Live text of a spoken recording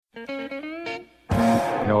You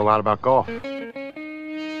know a lot about golf. Well,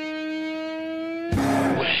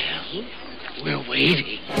 we're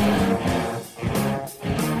waiting.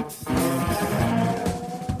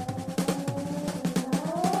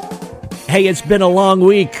 Hey, it's been a long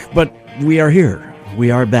week, but we are here.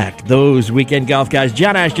 We are back. Those Weekend Golf Guys.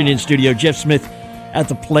 John Ashton in studio. Jeff Smith at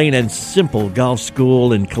the Plain and Simple Golf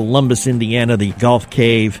School in Columbus, Indiana. The Golf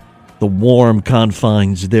Cave, the warm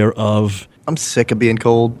confines thereof. I'm sick of being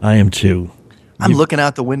cold. I am too. I'm looking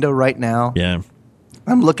out the window right now. Yeah.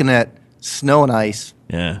 I'm looking at snow and ice.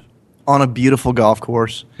 Yeah. On a beautiful golf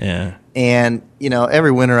course. Yeah. And, you know,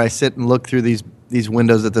 every winter I sit and look through these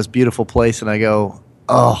windows at this beautiful place and I go,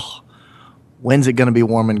 oh, when's it going to be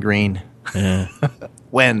warm and green? Yeah.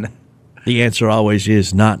 When? The answer always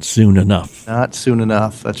is not soon enough. Not soon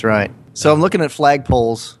enough. That's right. So I'm looking at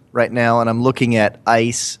flagpoles right now, and I'm looking at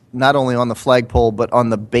ice, not only on the flagpole, but on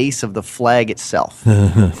the base of the flag itself.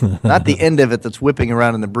 Not the end of it that's whipping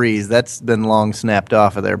around in the breeze. That's been long snapped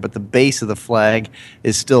off of there. But the base of the flag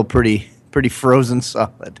is still pretty frozen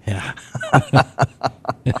solid. Yeah.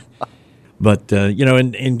 But,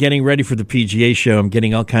 in getting ready for the PGA show, I'm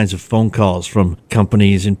getting all kinds of phone calls from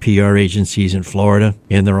companies and PR agencies in Florida.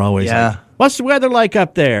 And they're always like, what's the weather like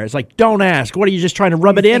up there? It's like, don't ask. What, are you just trying to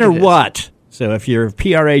rub it in or what? So if you're a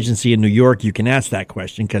PR agency in New York, you can ask that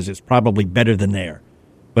question because it's probably better than there.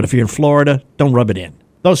 But if you're in Florida, don't rub it in.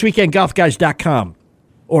 ThoseWeekendGolfGuys.com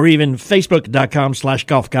or even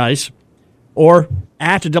Facebook.com/golfguys or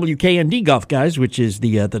at WKND Golf Guys, which is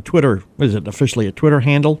the Twitter, is it officially a Twitter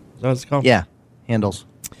handle? Is that what it's called? Yeah, handles.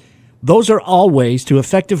 Those are all ways to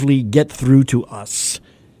effectively get through to us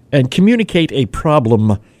and communicate a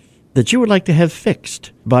problem that you would like to have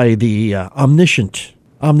fixed by the omniscient,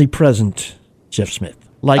 omnipresent Jeff Smith.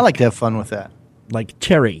 I like to have fun with that. Like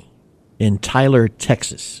Terry in Tyler,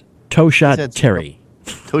 Texas. Toe shot Terry.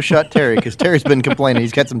 Toe shot Terry, because Terry's been complaining.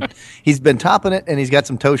 He's been topping it, and he's got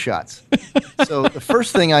some toe shots. So the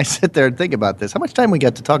first thing I sit there and think about this, how much time we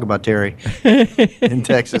got to talk about Terry in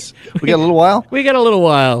Texas? We got a little while? We got a little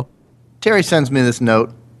while. Terry sends me this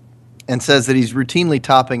note and says that he's routinely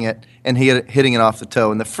topping it and hitting it off the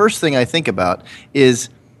toe. And the first thing I think about is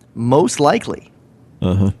most likely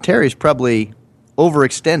Terry's probably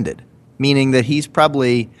overextended, meaning that he's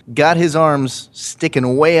probably got his arms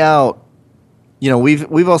sticking way out. You know,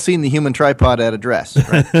 we've all seen the human tripod at a dress,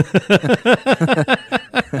 right?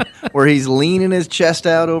 Where he's leaning his chest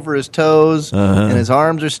out over his toes and his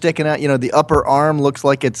arms are sticking out. You know, the upper arm looks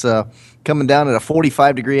like it's coming down at a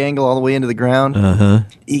 45-degree angle all the way into the ground.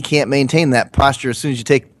 He can't maintain that posture. As soon as you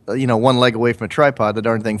take, one leg away from a tripod, the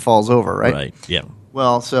darn thing falls over, right? Right, yeah.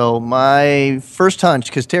 Well, so my first hunch,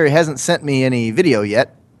 because Terry hasn't sent me any video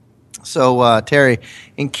yet, so, Terry,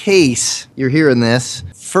 in case you're hearing this,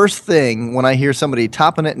 first thing when I hear somebody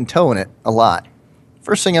topping it and toeing it a lot,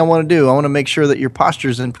 first thing I want to do, I want to make sure that your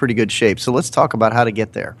posture's in pretty good shape. So let's talk about how to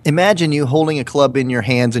get there. Imagine you holding a club in your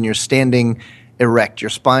hands and you're standing erect. Your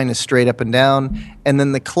spine is straight up and down, and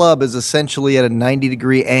then the club is essentially at a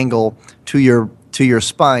 90-degree angle to your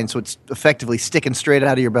spine, so it's effectively sticking straight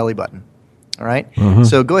out of your belly button. All right?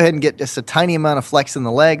 So go ahead and get just a tiny amount of flex in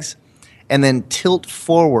the legs, and then tilt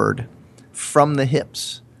forward from the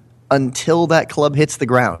hips until that club hits the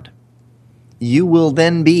ground. You will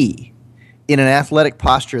then be in an athletic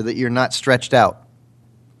posture that you're not stretched out.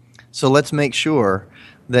 So let's make sure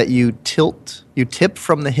that you tip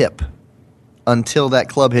from the hip until that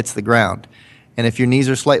club hits the ground. And if your knees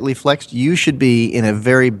are slightly flexed, you should be in a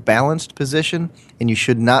very balanced position, and you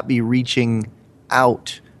should not be reaching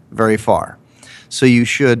out very far. So you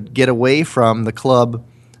should get away from the club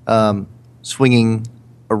swinging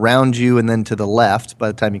around you and then to the left. By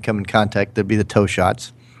the time you come in contact, there'd be the toe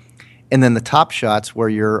shots. And then the top shots where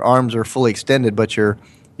your arms are fully extended, but your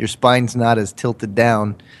spine's not as tilted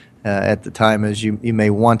down at the time as you may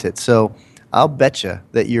want it. So I'll bet you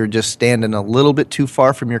that you're just standing a little bit too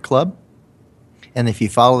far from your club. And if you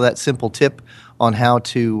follow that simple tip on how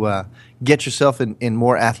to get yourself in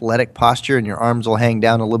more athletic posture and your arms will hang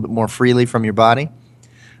down a little bit more freely from your body,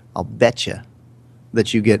 I'll bet you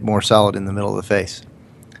that you get more solid in the middle of the face.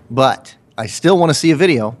 But I still want to see a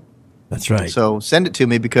video. That's right. So send it to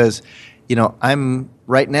me because, I'm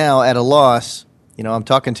right now at a loss. I'm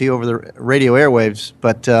talking to you over the radio airwaves,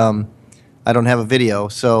 but I don't have a video.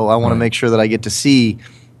 So I want to make sure that I get to see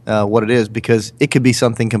what it is, because it could be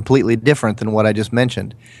something completely different than what I just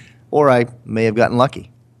mentioned. Or I may have gotten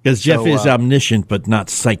lucky. Because Jeff is omniscient but not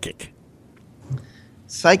psychic.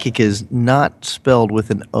 Psychic is not spelled with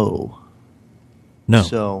an O. No.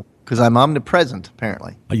 So, because I'm omnipresent,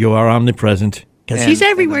 apparently. You are omnipresent. Because he's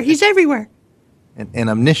everywhere. He's everywhere. and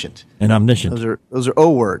omniscient. And omniscient. Those are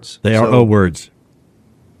O words. They are O words.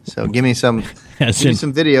 So give me some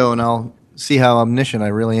video, and I'll see how omniscient I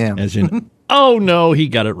really am. As in, oh no, he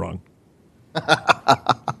got it wrong.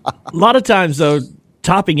 A lot of times, though,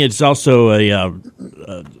 topping it's also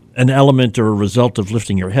an element or a result of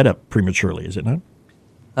lifting your head up prematurely, is it not?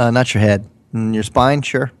 Not your head, your spine,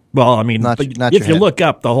 sure. Well, I mean, not if you look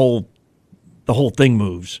up, the whole thing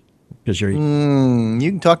moves because you're.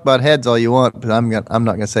 You can talk about heads all you want, but I'm not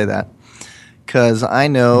going to say that because I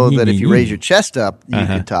know that if you raise your chest up, you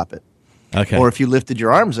could top it. Okay. Or if you lifted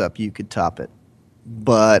your arms up, you could top it.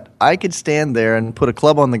 But I could stand there and put a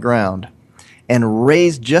club on the ground and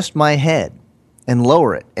raise just my head and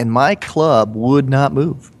lower it, and my club would not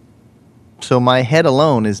move. So my head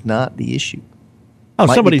alone is not the issue. Oh,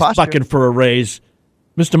 somebody's bucking for a raise.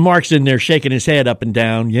 Mr. Mark's in there shaking his head up and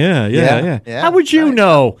down. Yeah. How would you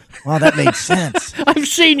know? Well, that made sense. I've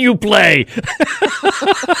seen you play.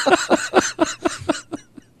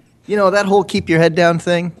 That whole keep your head down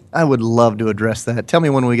thing, I would love to address that. Tell me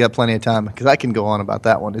when we got plenty of time, because I can go on about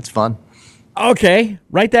that one. It's fun. Okay,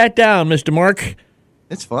 write that down, Mr. Mark.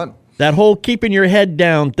 It's fun. That whole keeping your head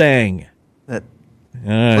down thing.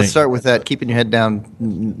 Let's start with that keeping your head down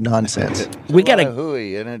nonsense. We got a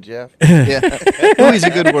hooey in it, Jeff. Yeah, hooey's a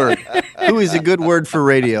good word. Hooey's a good word for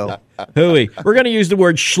radio. Hooey. We're going to use the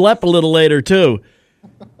word schlep a little later too.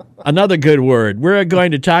 Another good word. We're going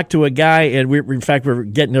to talk to a guy, and we're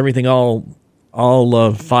getting everything all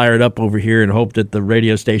fired up over here, and hope that the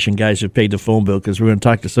radio station guys have paid the phone bill, because we're going to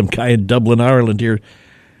talk to some guy in Dublin, Ireland here.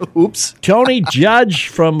 Oops. Tony Judge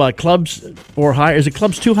from ClubsToHire. Is it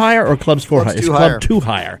ClubsToHire or ClubsToHire? It's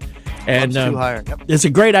ClubsToHire. And Yep. It's a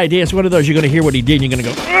great idea. It's one of those you're going to hear what he did, and you're going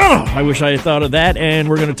to go, oh, I wish I had thought of that. And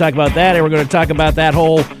we're going to talk about that, and we're going to talk about that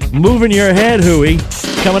whole moving your head hooey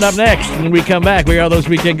coming up next. When we come back, we are those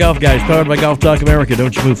Weekend Golf Guys, powered by Golf Talk America.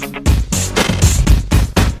 Don't you move.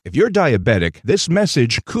 If you're diabetic, this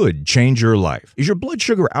message could change your life. Is your blood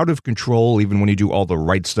sugar out of control even when you do all the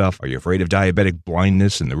right stuff? Are you afraid of diabetic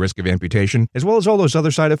blindness and the risk of amputation, as well as all those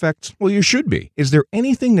other side effects? Well, you should be. Is there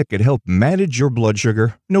anything that could help manage your blood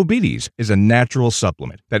sugar? Nobetes is a natural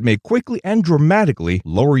supplement that may quickly and dramatically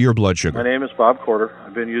lower your blood sugar. My name is Bob Corder.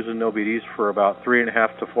 I've been using Nobetes for about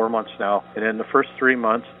 3.5 to 4 months now, and in the first 3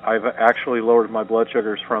 months, I've actually lowered my blood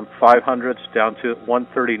sugars from 500s down to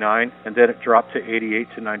 139, and then it dropped to 88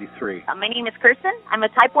 to 93. My name is Kirsten. I'm a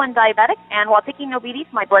type 1 diabetic, and while taking Nobetes,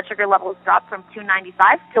 my blood sugar levels dropped from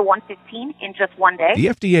 295 to 115 in just 1 day. The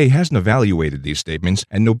FDA hasn't evaluated these statements,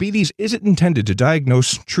 and Nobetes isn't intended to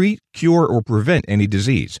diagnose, treat, cure, or prevent any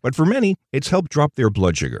disease. But for many, it's helped drop their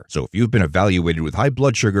blood sugar. So if you've been evaluated with high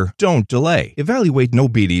blood sugar, don't delay. Evaluate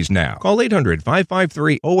Nobetes now. Call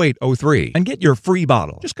 800-553-0803 and get your free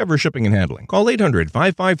bottle. Just cover shipping and handling. Call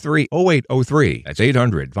 800-553-0803. That's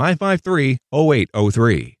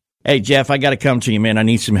 800-553-0803. Hey, Jeff, I got to come to you, man. I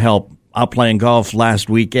need some help. Out playing golf last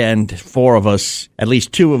weekend, 4 of us, at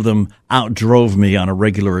least 2 of them, outdrove me on a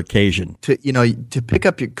regular occasion. To pick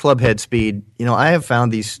up your club head speed, I have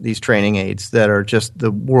found these training aids that are just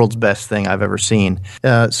the world's best thing I've ever seen.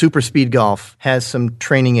 Super Speed Golf has some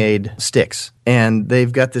training aid sticks, and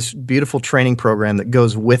they've got this beautiful training program that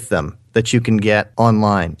goes with them that you can get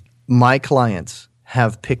online. My clients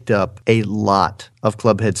have picked up a lot of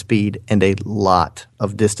club head speed and a lot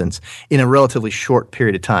of distance in a relatively short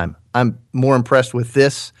period of time. I'm more impressed with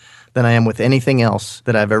this than I am with anything else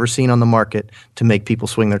that I've ever seen on the market to make people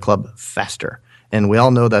swing their club faster. And we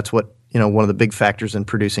all know that's what, one of the big factors in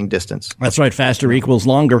producing distance. That's right. Faster equals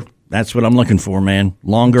longer. That's what I'm looking for, man.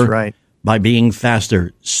 Longer. That's right. By being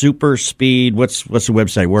faster. Super Speed. What's the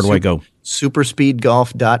website? Where do I go?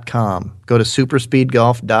 Superspeedgolf.com. Go to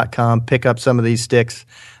superspeedgolf.com. Pick up some of these sticks.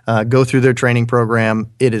 Go through their training program.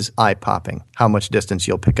 It is eye-popping how much distance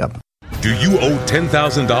you'll pick up. Do you owe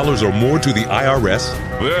 $10,000 or more to the IRS?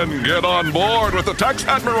 Then get on board with the Tax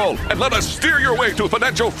Admiral and let us steer your way to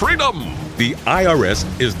financial freedom. The IRS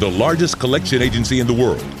is the largest collection agency in the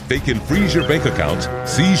world. They can freeze your bank accounts,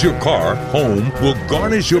 seize your car, home, will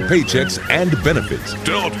garnish your paychecks and benefits.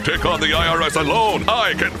 Don't take on the IRS alone.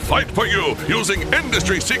 I can fight for you using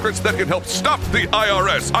industry secrets that can help stop the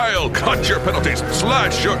IRS. I'll cut your penalties,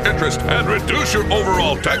 slash your interest, and reduce your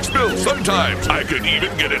overall tax bill. Sometimes I can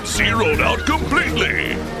even get it zeroed out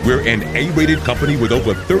completely. We're an A-rated company with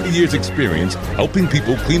over 30 years experience helping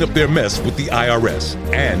people clean up their mess with the IRS.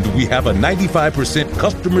 And we have a 95%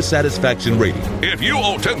 customer satisfaction rating. If you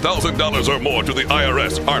owe $10,000 or more to the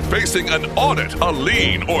IRS, are facing an audit, a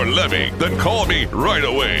lien, or levy, then call me right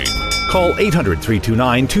away. Call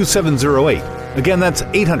 800-329-2708. Again, that's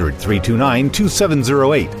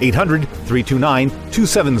 800-329-2708.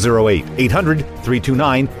 800-329-2708.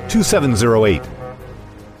 800-329-2708.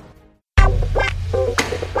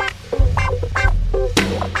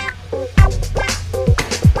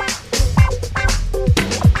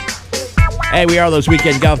 Hey, we are those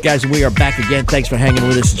weekend golf guys, and we are back again. Thanks for hanging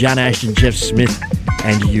with us. John Ashton, Jeff Smith,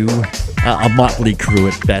 and you. A motley crew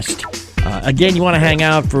at best. Again, you want to hang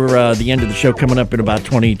out for the end of the show coming up in about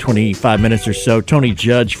 20, 25 minutes or so. Tony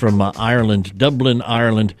Judge from Ireland, Dublin,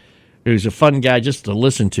 Ireland, who's a fun guy just to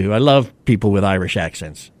listen to. I love people with Irish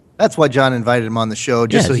accents. That's why John invited him on the show,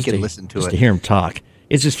 just so he can listen to it. Just to hear him talk.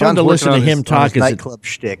 It's just fun John's to listen to him talk. His nightclub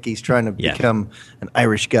shtick. He's trying to become an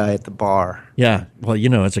Irish guy at the bar. Yeah, well,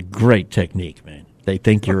 it's a great technique, man. They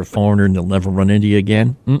think you're a foreigner and they'll never run into you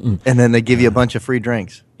again. Mm-mm. And then they give you a bunch of free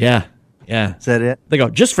drinks. Yeah. Yeah. Is that it? They go,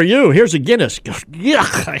 just for you, here's a Guinness.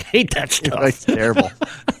 Yuck, I hate that stuff. That's terrible.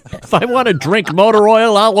 If I want to drink motor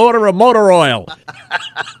oil, I'll order a motor oil.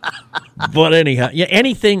 But anyhow,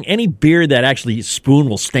 any beer that actually spoon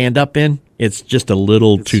will stand up in, it's just a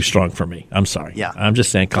little too strong for me. I'm sorry. Yeah. I'm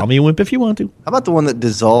just saying, call me a wimp if you want to. How about the one that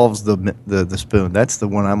dissolves the spoon? That's the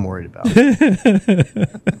one I'm worried about.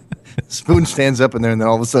 Spoon stands up in there, and then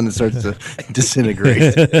all of a sudden it starts to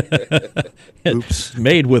disintegrate. Oops.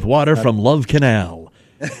 Made with water from Love Canal.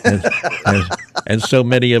 And so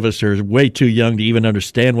many of us are way too young to even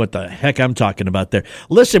understand what the heck I'm talking about there.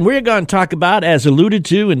 Listen, we're going to talk about, as alluded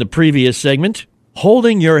to in the previous segment,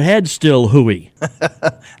 holding your head still, hooey.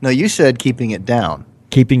 No, you said keeping it down.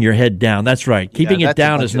 Keeping your head down. That's right. Keeping it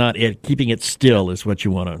down is not it. Keeping it still is what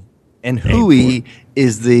you want to. And hooey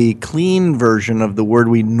is the clean version of the word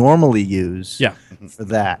we normally use for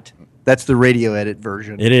that. That's the radio edit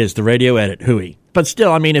version. It is, the radio edit, hooey. But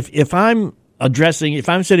still, I mean, if I'm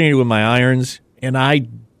sitting here with my irons and I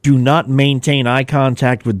do not maintain eye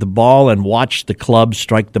contact with the ball and watch the club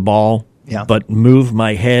strike the ball, but move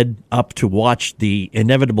my head up to watch the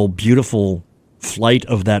inevitable beautiful flight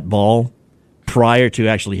of that ball prior to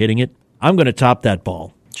actually hitting it, I'm going to top that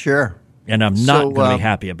ball. Sure. And I'm not going to be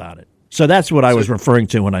happy about it. So that's what I was referring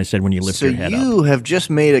to when I said when you lift your head up. So you have just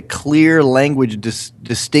made a clear language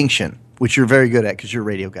distinction, which you're very good at because you're a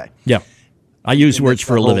radio guy. Yeah. I use words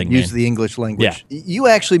for a living. Use the English language. Yeah. You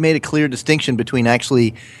actually made a clear distinction between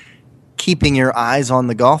actually keeping your eyes on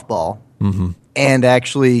the golf ball and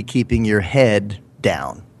actually keeping your head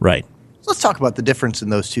down. Right. So let's talk about the difference in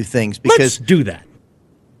those two things. Because, let's do that.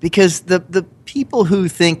 Because the people who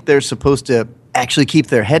think they're supposed to actually keep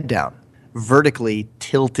their head down, vertically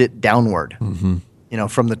tilt it downward,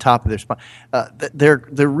 from the top of their spine, they're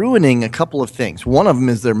ruining a couple of things. One of them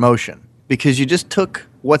is their motion, because you just took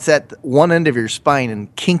what's at one end of your spine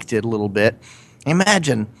and kinked it a little bit.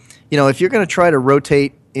 Imagine, if you're going to try to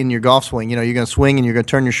rotate in your golf swing, you're going to swing and you're going to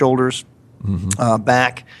turn your shoulders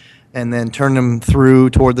back and then turn them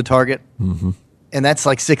through toward the target. And that's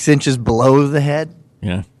like 6 inches below the head.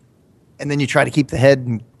 Yeah. And then you try to keep the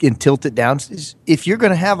head and tilt it down. If you're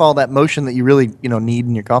going to have all that motion that you really need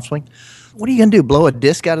in your golf swing, what are you going to do? Blow a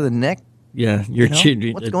disc out of the neck? Yeah, your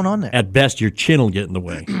chin. What's going on there? At best, your chin will get in the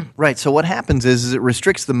way. Right. So what happens is it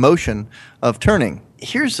restricts the motion of turning.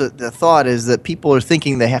 Here's the thought: is that people are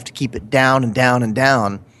thinking they have to keep it down and down and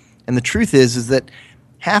down, and the truth is that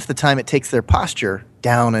half the time it takes their posture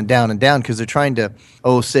down and down and down because they're trying to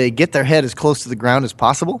get their head as close to the ground as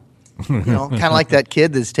possible. Kind of like that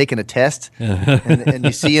kid that's taking a test, and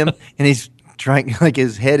you see him, and he's trying, like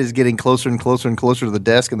his head is getting closer and closer and closer to the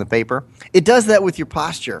desk and the paper. It does that with your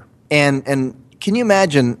posture. And can you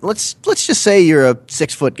imagine? Let's just say you're a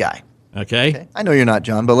 6 foot guy. Okay. I know you're not,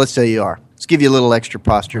 John, but let's say you are. Let's give you a little extra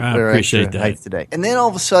posture. I appreciate extra that. Height today. And then all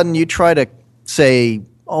of a sudden you try to say,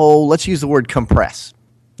 let's use the word compress.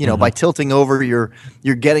 By tilting over, you're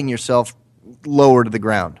getting yourself lower to the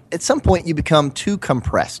ground. At some point you become too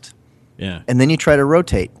compressed. Yeah. And then you try to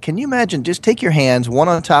rotate. Can you imagine? Just take your hands, one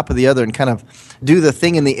on top of the other, and kind of do the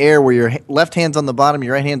thing in the air where your left hand's on the bottom,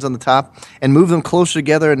 your right hand's on the top, and move them closer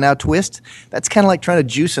together and now twist. That's kind of like trying to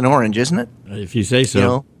juice an orange, isn't it? If you say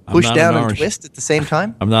so. Push down and twist at the same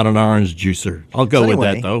time. I'm not an orange juicer. I'll go with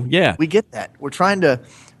that, though. Yeah. We get that. We're trying to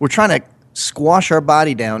squash our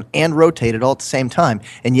body down and rotate it all at the same time,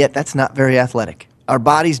 and yet that's not very athletic. Our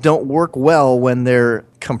bodies don't work well when they're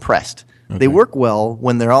compressed. Okay. They work well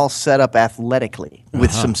when they're all set up athletically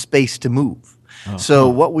with some space to move. So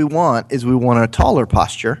what we want is a taller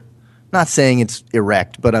posture. Not saying it's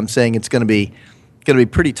erect, but I'm saying it's going to be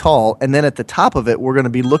pretty tall. And then at the top of it, we're going to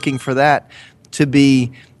be looking for that to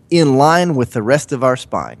be in line with the rest of our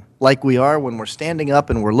spine, like we are when we're standing up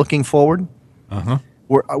and we're looking forward.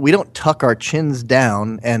 We don't tuck our chins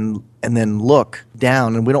down and and then look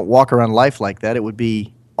down, and we don't walk around life like that. It would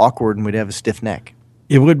be awkward, and we'd have a stiff neck.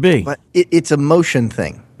 It would be. But it's a motion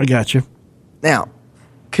thing. I got you. Now,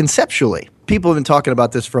 conceptually, people have been talking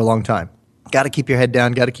about this for a long time. Got to keep your head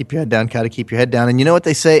down, got to keep your head down, got to keep your head down. And you know what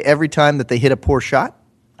they say every time that they hit a poor shot?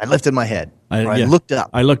 I lifted my head. I looked up.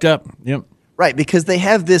 I looked up, yep. Right, because they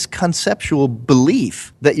have this conceptual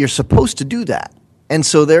belief that you're supposed to do that. And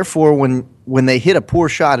so therefore, when they hit a poor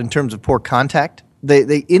shot in terms of poor contact,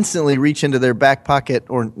 they instantly reach into their back pocket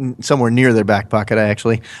or somewhere near their back pocket,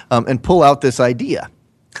 actually, and pull out this idea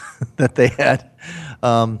that they had.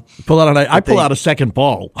 I pull out a second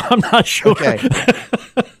ball. I'm not sure. Okay.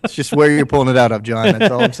 It's just where you're pulling it out of, John.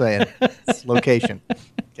 That's all I'm saying. It's location.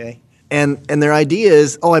 Okay. And their idea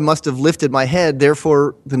is, I must have lifted my head.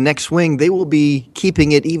 Therefore, the next swing, they will be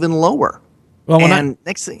keeping it even lower. Well,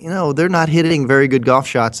 next thing you know, they're not hitting very good golf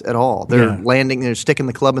shots at all. They're landing, they're sticking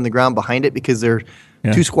the club in the ground behind it because they're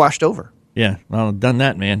too squashed over. Yeah. Well, I've done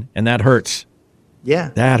that, man. And that hurts.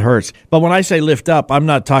 Yeah. That hurts. But when I say lift up, I'm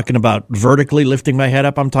not talking about vertically lifting my head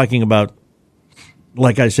up. I'm talking about,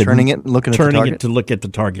 like I said, turning it to look at the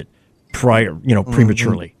target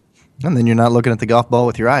prematurely. And then you're not looking at the golf ball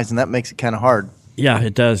with your eyes, and that makes it kind of hard. Yeah,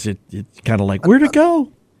 it does. It's kind of like, where'd it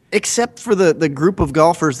go? Except for the group of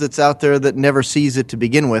golfers that's out there that never sees it to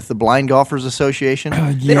begin with, the Blind Golfers Association.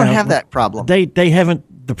 They don't have that problem. They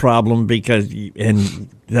haven't the problem because, and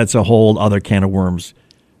that's a whole other can of worms.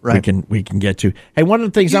 Right. We can get to. Hey, one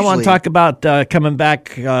of the things I want to talk about coming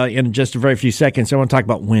back in just a very few seconds, I want to talk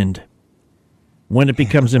about wind. When it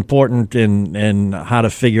becomes important and how to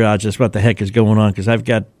figure out just what the heck is going on, because I've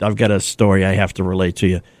got a story I have to relate to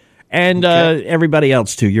you. And everybody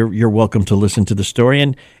else, too. You're welcome to listen to the story.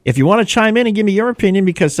 And if you want to chime in and give me your opinion,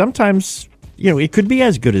 because sometimes, it could be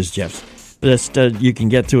as good as Jeff's. Just, you can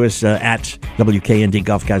get to us at WKND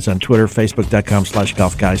Golf Guys on Twitter,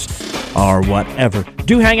 Facebook.com/Golf Guys, or whatever.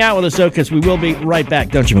 Do hang out with us, though, because we will be right back.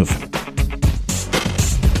 Don't you move.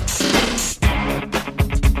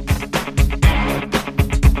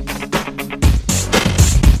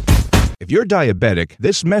 If you're diabetic,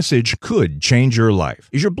 this message could change your life.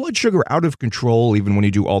 Is your blood sugar out of control even when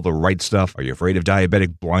you do all the right stuff? Are you afraid of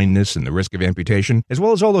diabetic blindness and the risk of amputation, as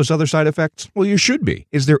well as all those other side effects? Well, you should be.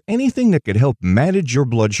 Is there anything that could help manage your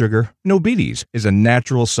blood sugar? Nobetes is a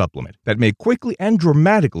natural supplement that may quickly and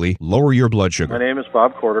dramatically lower your blood sugar. My name is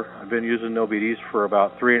Bob Corder. I've been using Nobetes for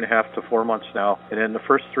about 3.5 to 4 months now, and in the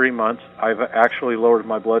first 3 months, I've actually lowered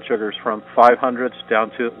my blood sugars from 500s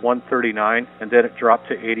down to 139, and then it dropped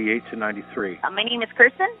to 88 to 93. My name is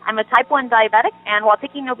Kirsten. I'm a type 1 diabetic, and while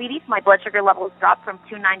taking Nobetes, my blood sugar levels dropped from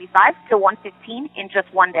 295 to 115 in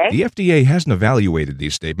just 1 day. The FDA hasn't evaluated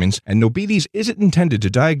these statements, and Nobetes isn't intended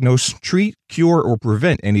to diagnose, treat, cure, or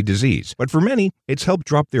prevent any disease. But for many, it's helped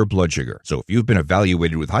drop their blood sugar. So if you've been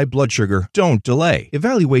evaluated with high blood sugar, don't delay.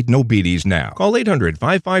 Evaluate Nobetes now. Call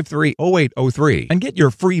 800-553-0803 and get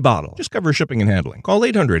your free bottle. Just cover shipping and handling. Call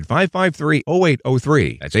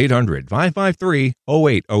 800-553-0803. That's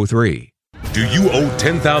 800-553-0803. Do you owe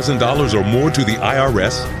 $10,000 or more to the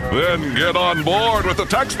IRS? Then get on board with the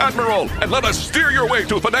Tax Admiral and let us steer your way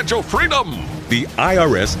to financial freedom. The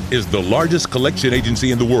IRS is the largest collection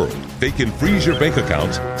agency in the world. They can freeze your bank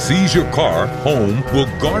accounts, seize your car, home, will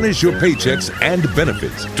garnish your paychecks and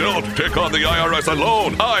benefits. Don't take on the IRS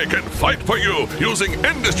alone. I can fight for you using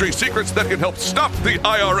industry secrets that can help stop the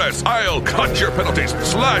IRS. I'll cut your penalties,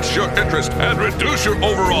 slash your interest, and reduce your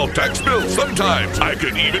overall tax bill. Sometimes I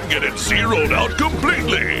can even get it zeroed out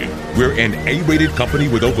completely. We're an A-rated company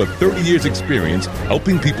with over 30 years experience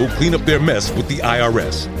helping people clean up their mess with the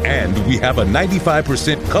IRS. And we have a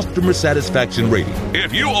 95% customer satisfaction rating.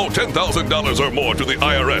 If you owe $10,000 or more to the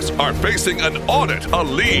IRS, are facing an audit, a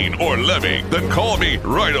lien, or levy, then call me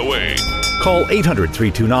right away. Call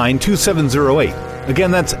 800-329-2708.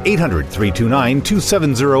 Again, that's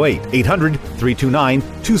 800-329-2708.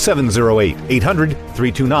 800-329-2708.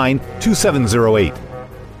 800-329-2708.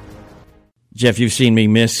 Jeff, you've seen me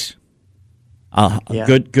miss.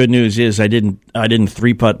 Good news is I didn't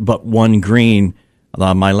three-putt but one green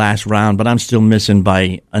my last round, but I'm still missing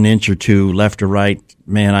by an inch or two left or right.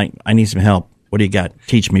 Man, I need some help. What do you got?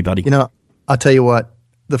 Teach me, buddy. I'll tell you what.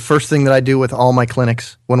 The first thing that I do with all my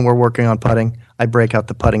clinics when we're working on putting, I break out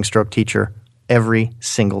the putting stroke teacher every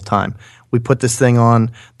single time. We put this thing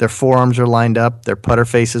on. Their forearms are lined up. Their putter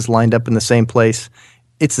face is lined up in the same place.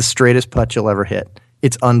 It's the straightest putt you'll ever hit.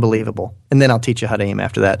 It's unbelievable. And then I'll teach you how to aim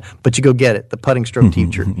after that. But you go get it. The putting stroke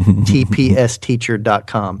teacher,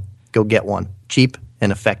 tpsteacher.com. Go get one. Cheap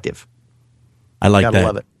and effective. I like that.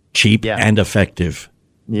 Love it. Cheap and effective.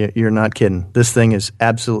 You're not kidding. This thing is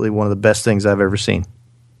absolutely one of the best things I've ever seen.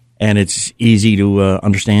 And it's easy to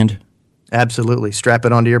understand? Absolutely. Strap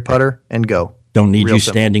it onto your putter and go. Don't need Real you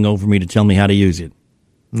simple. standing over me to tell me how to use it.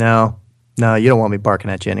 No, you don't want me barking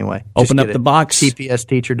at you anyway. Open up the box.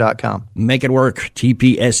 tpsteacher.com. Make it work.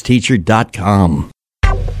 tpsteacher.com.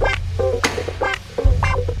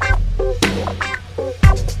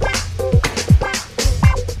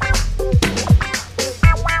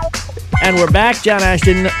 And we're back. John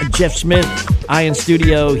Ashton, Jeff Smith, I in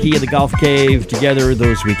studio, he in the golf cave. Together,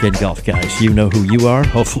 those weekend golf guys. You know who you are,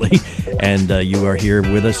 hopefully. And you are here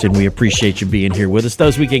with us, and we appreciate you being here with us.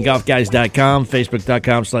 ThoseWeekendGolfGuys.com,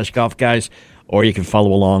 Facebook.com/golfguys, or you can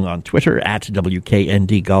follow along on Twitter at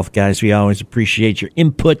WKND Golf Guys. We always appreciate your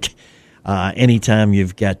input. Anytime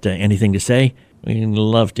you've got anything to say, we'd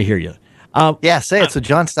love to hear you. Say it so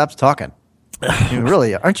John stops talking. I mean,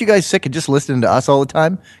 really, aren't you guys sick of just listening to us all the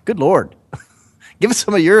time? Good Lord. Give us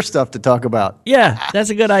some of your stuff to talk about. Yeah,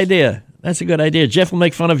 that's a good idea. Jeff will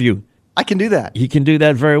make fun of you. I can do that. He can do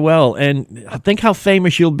that very well. And think how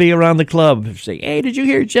famous you'll be around the club. Say, hey, did you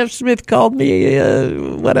hear Jeff Smith called me?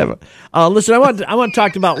 Whatever. Listen, I want to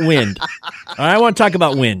talk about wind. I want to talk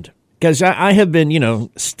about wind because I have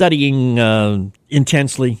been, studying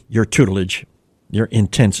intensely your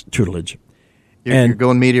intense tutelage. You're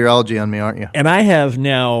going meteorology on me, aren't you? And I have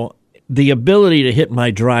now the ability to hit my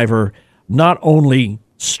driver not only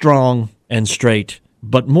strong and straight,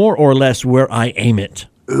 but more or less where I aim it.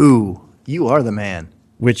 Ooh, you are the man.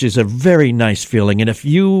 Which is a very nice feeling. And if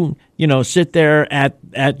you sit there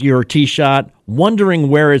at your tee shot, wondering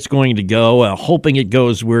where it's going to go, hoping it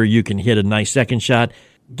goes where you can hit a nice second shot,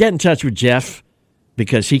 get in touch with Jeff,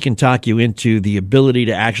 because he can talk you into the ability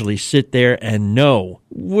to actually sit there and know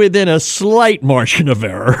within a slight margin of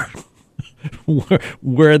error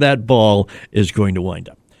where that ball is going to wind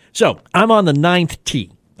up. So I'm on the 9th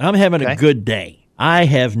tee. I'm having a good day. I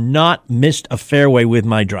have not missed a fairway with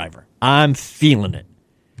my driver. I'm feeling it.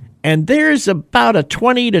 And there's about a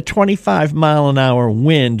 20 to 25 mile an hour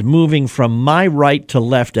wind moving from my right to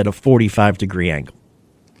left at a 45-degree angle.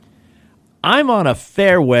 I'm on a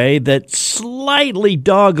fairway that slightly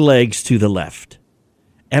doglegs to the left.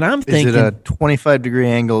 And I'm thinking... Is it a 25-degree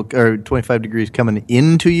angle or 25 degrees coming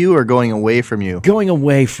into you or going away from you? Going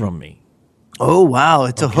away from me. Oh, wow.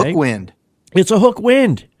 It's a hook wind. It's a hook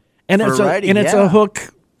wind. And it's a hook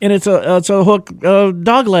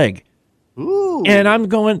dogleg. Ooh. And I'm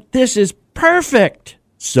going, this is perfect.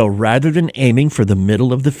 So rather than aiming for the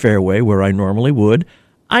middle of the fairway where I normally would,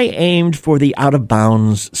 I aimed for the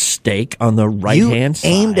out-of-bounds stake on the right-hand side.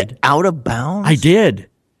 You aimed out of bounds? I did.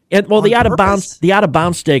 The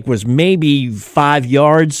out-of-bounds stake was maybe 5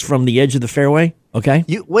 yards from the edge of the fairway. Okay.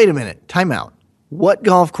 Wait a minute. Time out. What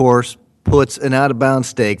golf course puts an out-of-bounds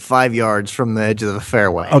stake 5 yards from the edge of the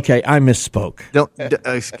fairway? Okay, I misspoke.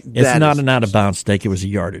 It's not an out-of-bounds stake. It was a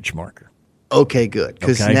yardage marker. Okay, good.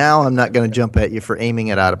 Because now I'm not going to jump at you for aiming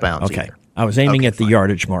at out-of-bounds either. I was aiming at the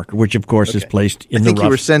yardage marker, which, of course, is placed in the rough. I think you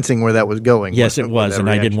were sensing where that was going. Yes, it was, and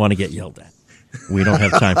I didn't want to get yelled at. We don't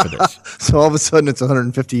have time for this. So all of a sudden, it's a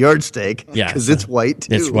 150-yard stake because it's white,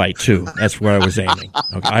 too. It's white, too. That's where I was aiming.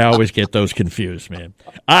 Okay. I always get those confused, man.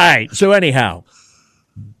 All right, so anyhow,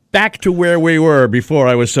 back to where we were before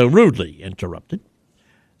I was so rudely interrupted.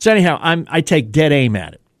 So anyhow, I take dead aim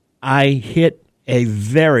at it. I hit a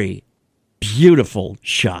very beautiful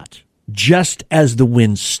shot just as the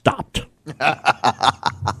wind stopped.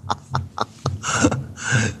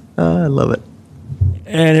 I love it.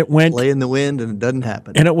 And it went... Play in the wind and it doesn't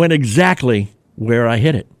happen. And it went exactly where I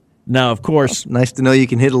hit it. Now, of course... Nice to know you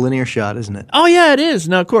can hit a linear shot, isn't it? Oh, yeah, it is.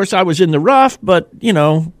 Now, of course, I was in the rough, but,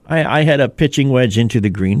 I had a pitching wedge into the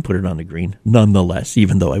green, put it on the green, nonetheless,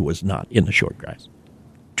 even though I was not in the short grass.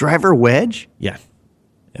 Driver wedge? Yeah.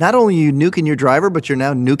 Not only are you nuking your driver, but you're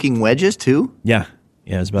now nuking wedges, too? Yeah.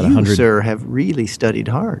 Yeah, it's about 100. You, sir, have really studied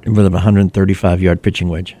hard. With a 135-yard pitching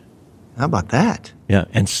wedge. How about that? Yeah,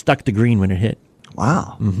 and stuck the green when it hit.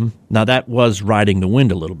 Wow. Mm-hmm. Now, that was riding the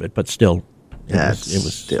wind a little bit, but still,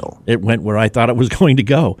 it went where I thought it was going to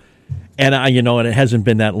go. And, and it hasn't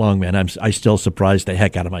been that long, man. I still surprise the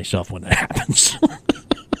heck out of myself when that happens.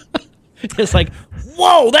 It's like,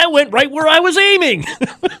 whoa, that went right where I was aiming.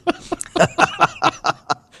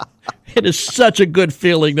 It is such a good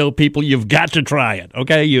feeling, though, people. You've got to try it,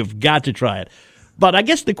 okay? You've got to try it. But I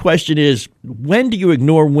guess the question is, when do you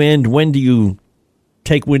ignore wind? When do you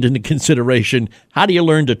take wind into consideration? How do you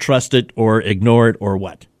learn to trust it or ignore it or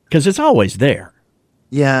what? Because it's always there.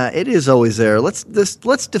 Yeah, it is always there. Let's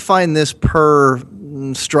define this per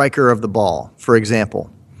striker of the ball, for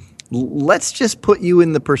example. Let's just put you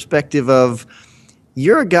in the perspective of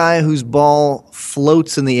you're a guy whose ball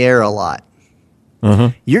floats in the air a lot.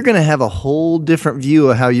 Uh-huh. You're going to have a whole different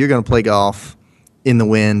view of how you're going to play golf in the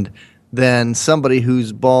wind than somebody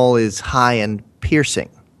whose ball is high and piercing,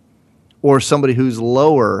 or somebody who's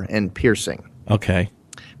lower and piercing. Okay.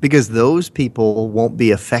 Because those people won't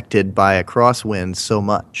be affected by a crosswind so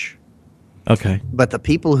much. Okay. But the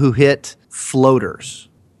people who hit floaters,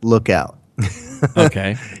 look out.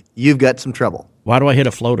 Okay. You've got some trouble. Why do I hit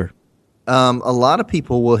a floater? A lot of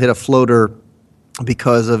people will hit a floater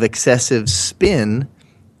because of excessive spin,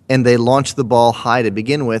 and they launch the ball high to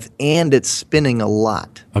begin with, and it's spinning a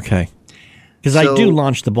lot. Okay. Because I do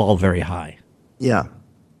launch the ball very high. Yeah.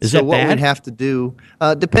 Is that what bad? we'd have to do,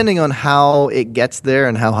 depending on how it gets there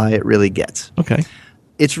and how high it really gets. Okay.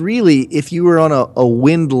 It's really, if you were on a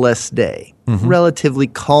windless day, relatively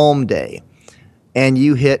calm day, and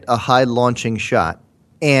you hit a high launching shot,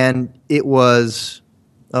 and it was,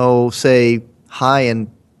 say, high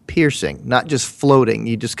and piercing, not just floating.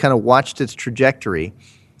 You just kind of watched its trajectory,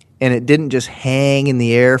 and it didn't just hang in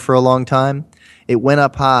the air for a long time. It went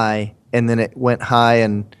up high, and then it went high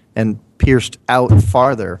and pierced out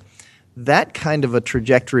farther. That kind of a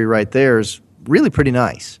trajectory right there is really pretty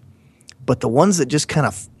nice. But the ones that just kind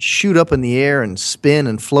of shoot up in the air and spin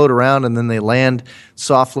and float around, and then they land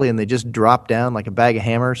softly and they just drop down like a bag of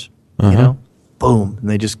hammers, boom,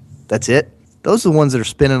 and that's it. Those are the ones that are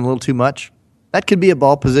spinning a little too much. That could be a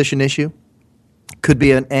ball position issue. Could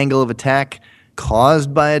be an angle of attack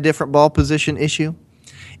caused by a different ball position issue.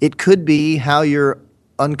 It could be how you're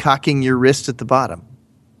uncocking your wrist at the bottom.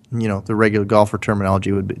 The regular golfer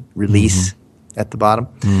terminology would be release at the bottom.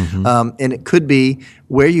 And it could be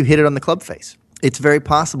where you hit it on the club face. It's very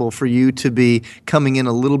possible for you to be coming in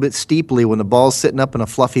a little bit steeply when the ball's sitting up in a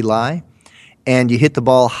fluffy lie, and you hit the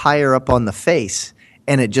ball higher up on the face,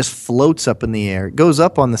 and it just floats up in the air. It goes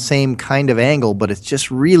up on the same kind of angle, but it's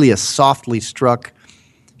just really a softly struck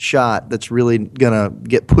shot that's really going to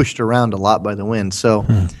get pushed around a lot by the wind. So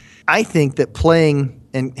I think that playing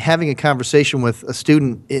and having a conversation with a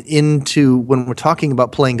student into when we're talking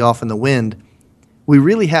about playing golf in the wind, we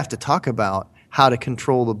really have to talk about how to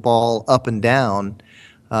control the ball up and down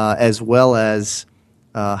as well as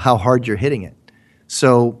how hard you're hitting it.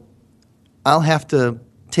 So I'll have to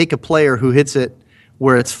take a player who hits it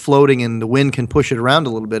where it's floating and the wind can push it around a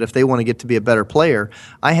little bit. If they want to get to be a better player,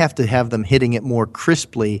 I have to have them hitting it more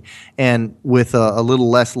crisply and with a little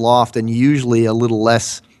less loft and usually a little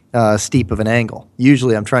less steep of an angle.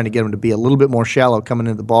 Usually I'm trying to get them to be a little bit more shallow coming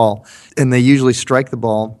into the ball, and they usually strike the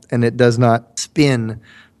ball and it does not spin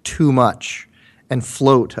too much and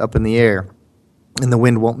float up in the air, and the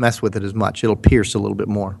wind won't mess with it as much. It'll pierce a little bit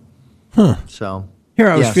more. So Here,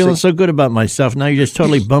 I was feeling so good about myself. Now you just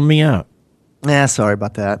totally bummed me out. Sorry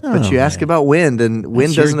about that. But you ask about wind, and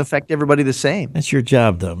wind doesn't affect everybody the same. That's your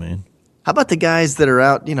job, though, man. How about the guys that are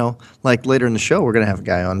out, like later in the show, we're going to have a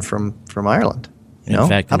guy on from Ireland. In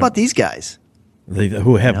fact, how about these guys?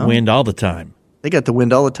 Who have wind all the time. They got the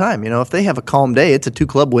wind all the time. If they have a calm day, it's a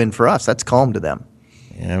 2-club win for us. That's calm to them.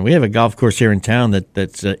 Yeah, we have a golf course here in town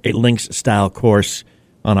that's a links-style course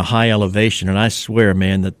on a high elevation, and I swear,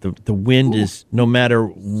 man, that the wind is, no matter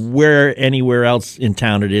where, anywhere else in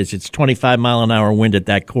town it is, it's 25-mile-an-hour wind at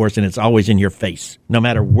that course, and it's always in your face, no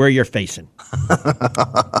matter where you're facing.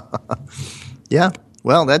 Yeah,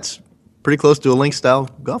 well, that's pretty close to a link-style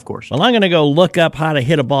golf course. Well, I'm going to go look up how to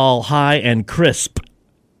hit a ball high and crisp.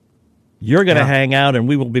 You're going to hang out, and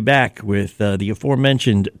we will be back with the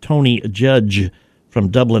aforementioned Tony Judge from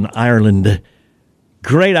Dublin, Ireland.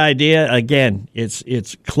 Great idea. Again, it's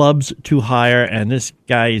ClubsToHire, and this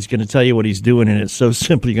guy is going to tell you what he's doing, and it's so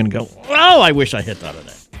simple. You're going to go, oh, I wish I hit that of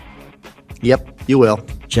that. Yep, you will.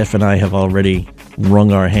 Jeff and I have already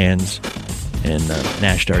wrung our hands and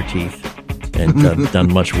gnashed our teeth and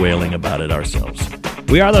done much wailing about it ourselves.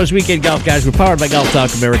 We are those Weekend Golf Guys. We're powered by Golf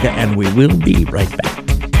Talk America, and we will be right back.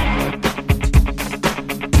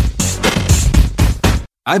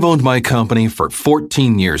 I've owned my company for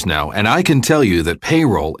 14 years now, and I can tell you that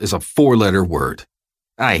payroll is a 4-letter word.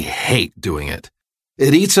 I hate doing it.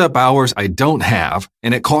 It eats up hours I don't have,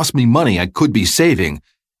 and it costs me money I could be saving,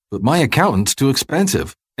 but my accountant's too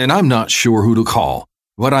expensive, and I'm not sure who to call.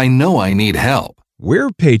 But I know I need help.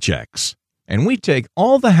 We're Paychex, and we take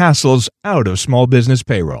all the hassles out of small business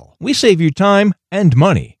payroll. We save you time and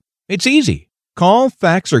money. It's easy. Call,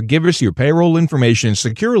 fax, or give us your payroll information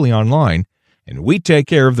securely online, and we take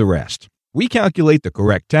care of the rest. We calculate the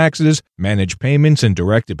correct taxes, manage payments and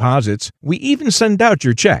direct deposits. We even send out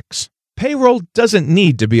your checks. Payroll doesn't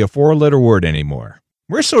need to be a 4-letter word anymore.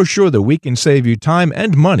 We're so sure that we can save you time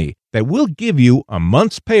and money that we'll give you a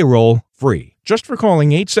month's payroll free just for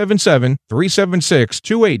calling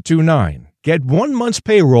 877-376-2829. Get 1 month's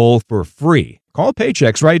payroll for free. Call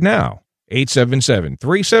Paychex right now.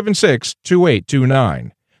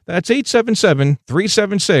 877-376-2829. That's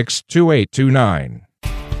 877-376-2829.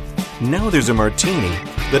 Now there's a martini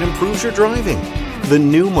that improves your driving. The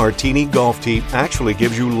new Martini Golf Tee actually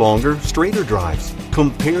gives you longer, straighter drives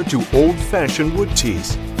compared to old-fashioned wood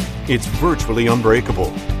tees. It's virtually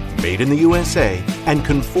unbreakable, made in the USA, and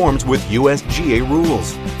conforms with USGA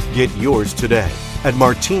rules. Get yours today at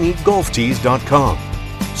martinigolftees.com.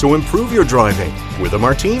 So improve your driving with a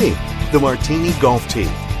martini. The Martini Golf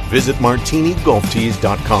Tee. Visit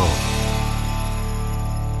martinigolftees.com.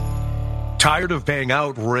 Tired of paying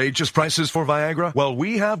outrageous prices for Viagra? Well,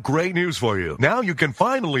 we have great news for you. Now you can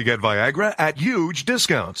finally get Viagra at huge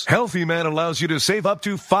discounts. Healthy Man allows you to save up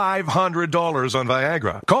to $500 on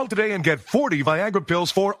Viagra. Call today and get 40 Viagra pills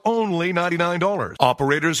for only $99.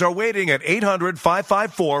 Operators are waiting at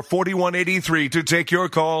 800-554-4183 to take your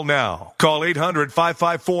call now. Call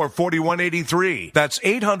 800-554-4183. That's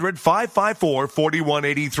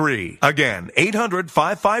 800-554-4183. Again,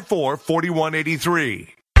 800-554-4183.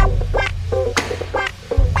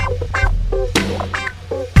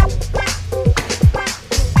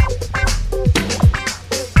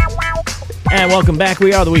 And welcome back.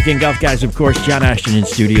 We are the Weekend Golf Guys, of course. John Ashton in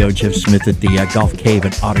studio, Jeff Smith at the Golf Cave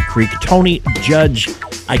at Otter Creek, Tony Judge,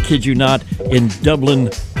 I kid you not, in Dublin,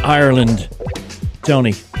 Ireland.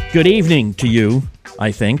 Tony, good evening to you,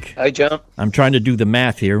 I think. Hi, John. I'm trying to do the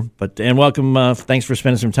math here, and welcome. Thanks for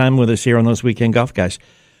spending some time with us here on those Weekend Golf Guys.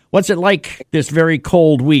 What's it like this very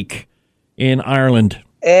cold week in Ireland?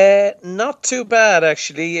 Not too bad,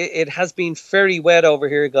 actually. It has been very wet over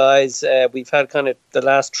here, guys. We've had kind of the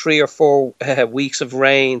last 3 or 4 weeks of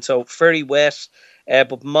rain, so very wet,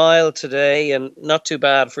 but mild today and not too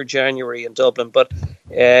bad for January in Dublin. But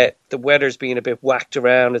the weather's been a bit whacked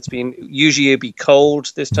around. Usually it'd be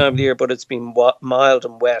cold this time of the year, but it's been mild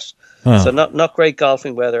and wet. So not great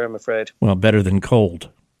golfing weather, I'm afraid. Well, better than cold.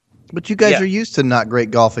 But you guys are used to not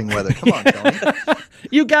great golfing weather. Come on, Tony.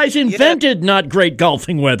 You guys invented not great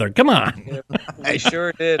golfing weather. Come on. Yeah, we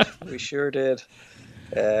sure did. We sure did.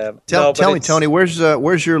 Tell me, Tony, where's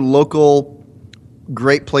your local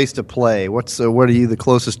great place to play? What are you the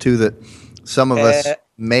closest to that some of us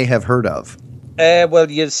may have heard of? Well,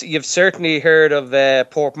 you've certainly heard of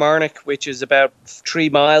Portmarnock, which is about 3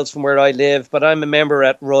 miles from where I live. But I'm a member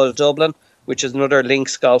at Royal Dublin, which is another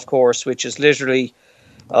links golf course, which is literally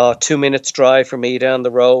 2 minutes drive for me down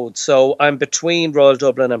the road. So I'm between Royal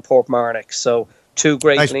Dublin and Portmarnock. So 2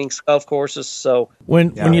 great links golf courses. So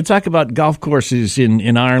when you talk about golf courses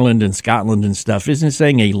in Ireland and Scotland and stuff, isn't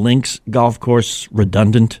saying a links golf course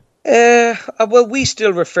redundant? Well, we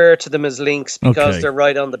still refer to them as links because they're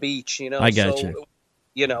right on the beach. I got you.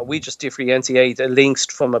 We just differentiate a links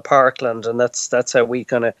from a parkland, and that's how we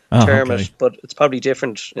kind of term it. But it's probably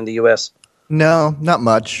different in the US. No, not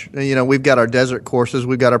much. We've got our desert courses.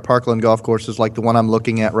 We've got our parkland golf courses like the one I'm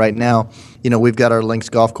looking at right now. We've got our links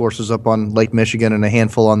golf courses up on Lake Michigan and a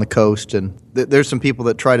handful on the coast. And there's some people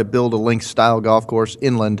that try to build a links-style golf course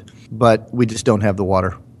inland, but we just don't have the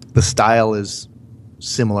water. The style is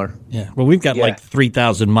similar. Yeah. Well, we've got like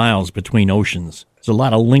 3,000 miles between oceans. There's a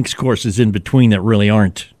lot of links courses in between that really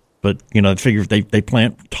aren't. But, I figure if they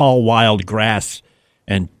plant tall, wild grass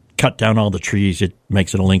and cut down all the trees, it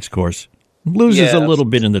makes it a links course. Loses a little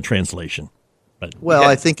bit in the translation. But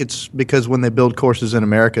I think it's because when they build courses in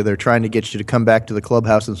America, they're trying to get you to come back to the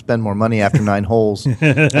clubhouse and spend more money after 9 holes,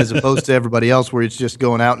 as opposed to everybody else where it's just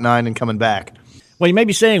going out 9 and coming back. Well, you may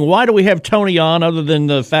be saying, why do we have Tony on other than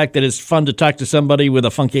the fact that it's fun to talk to somebody with a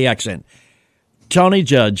funky accent? Tony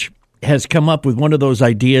Judge has come up with one of those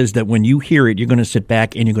ideas that when you hear it, you're going to sit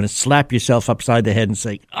back and you're going to slap yourself upside the head and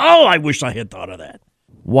say, oh, I wish I had thought of that.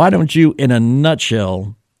 Why don't you, in a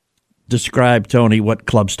nutshell, describe, Tony, what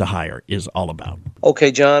ClubsToHire is all about?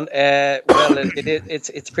 Okay, John.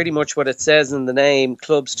 It's pretty much what it says in the name.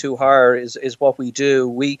 ClubsToHire is what we do.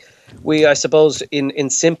 We I suppose, in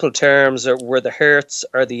simple terms, we're the Hertz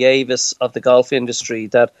or the Avis of the golf industry.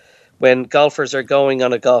 That when golfers are going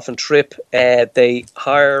on a golfing trip, they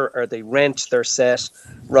hire or they rent their set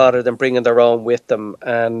rather than bringing their own with them.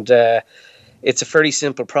 And it's a very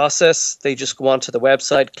simple process. They just go onto the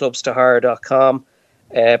website, ClubsToHire.com.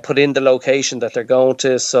 Put in the location that they're going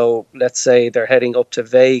to. So let's say they're heading up to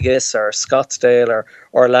Vegas or Scottsdale or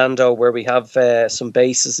Orlando, where we have some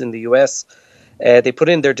bases in the US. They put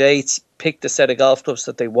in their dates, pick the set of golf clubs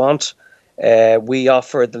that they want. We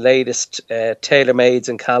offer the latest TaylorMades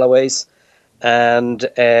and Callaways, and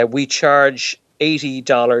we charge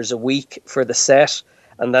 $80 a week for the set,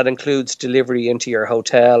 and that includes delivery into your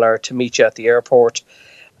hotel or to meet you at the airport.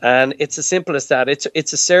 And it's as simple as that.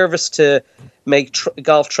 It's a service to make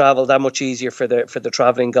golf travel that much easier for the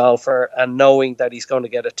traveling golfer, and knowing that he's going to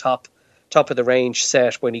get a top top of the range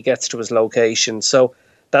set when he gets to his location. So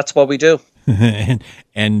that's what we do.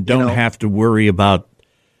 and don't have to worry about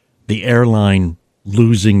the airline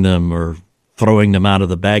losing them or throwing them out of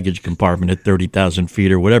the baggage compartment at 30,000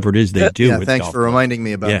 feet or whatever it is they do. Yeah, with thanks golf for reminding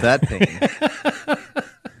me about that pain.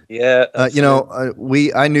 Yeah.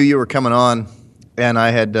 I knew you were coming on, and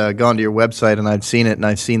I had gone to your website and I'd seen it, and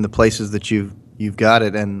I've seen the places that you've got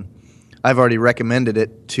it, and I've already recommended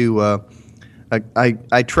it to.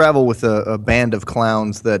 I travel with a band of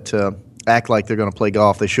clowns that act like they're going to play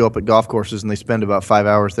golf. They show up at golf courses and they spend about 5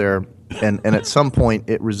 hours there, and at some point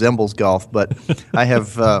it resembles golf. But I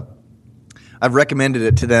have I've recommended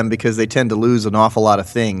it to them because they tend to lose an awful lot of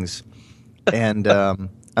things, and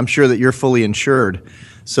I'm sure that you're fully insured,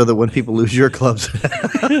 so that when people lose your clubs, kind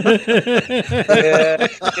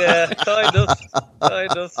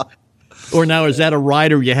of. Or now, is that a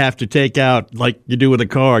rider you have to take out like you do with a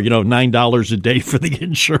car? $9 a day for the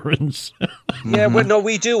insurance. Yeah, well, no,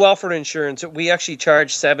 we do offer insurance. We actually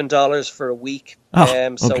charge $7 for a week, so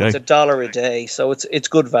okay. it's $1 a day. So it's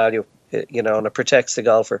good value, and it protects the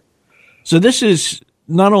golfer. So this is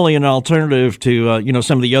not only an alternative to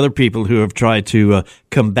some of the other people who have tried to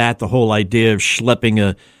combat the whole idea of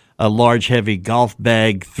schlepping a large, heavy golf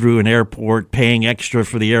bag through an airport, paying extra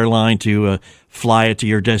for the airline to fly it to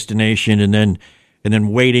your destination, and then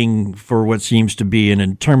waiting for what seems to be an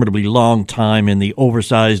interminably long time in the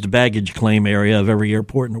oversized baggage claim area of every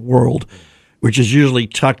airport in the world, which is usually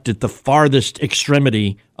tucked at the farthest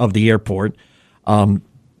extremity of the airport.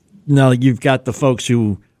 Now you've got the folks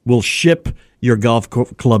who will ship your golf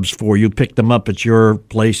clubs for you, pick them up at your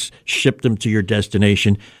place, ship them to your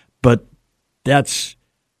destination, but that's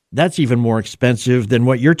even more expensive than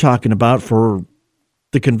what you're talking about for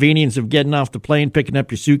the convenience of getting off the plane, picking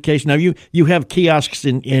up your suitcase. Now, you have kiosks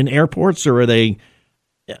in airports, or are they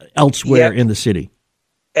elsewhere in the city?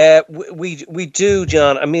 We do,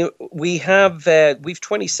 John. I mean, we've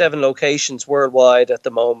 27 locations worldwide at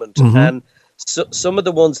the moment, and so, some of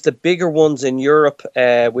the ones, the bigger ones in Europe,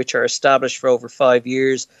 which are established for over 5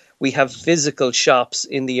 years, we have physical shops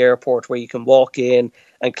in the airport where you can walk in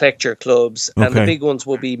and collect your clubs. Okay. And the big ones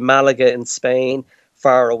will be Malaga in Spain,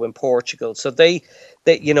 Faro in Portugal. So they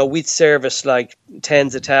we'd service like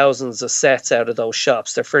tens of thousands of sets out of those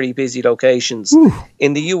shops. They're very busy locations. Ooh.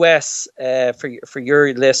 In the US, for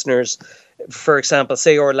your listeners, for example,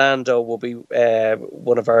 say Orlando will be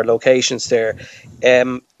one of our locations there.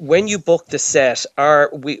 When you book the set,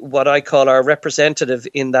 what I call our representative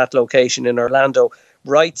in that location in Orlando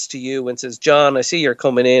writes to you and says, John, I see you're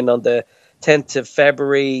coming in on the 10th of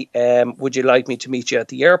February. Would you like me to meet you at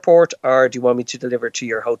the airport, or do you want me to deliver to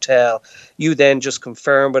your hotel? You then just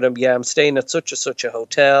confirm with him, yeah, I'm staying at such a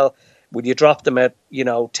hotel. Would you drop them at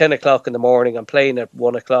 10 o'clock in the morning? I'm playing at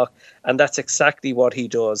 1 o'clock. And that's exactly what he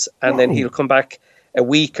does. And then he'll come back a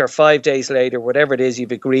week or 5 days later, whatever it is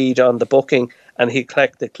you've agreed on the booking, and he'll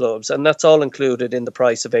collect the clubs. And that's all included in the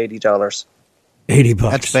price of $80. $80.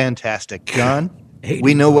 That's fantastic, John.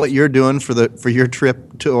 We know what you're doing for your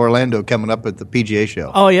trip to Orlando coming up at the PGA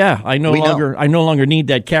show. Oh yeah, I no longer need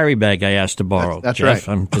that carry bag I asked to borrow. That's Jeff.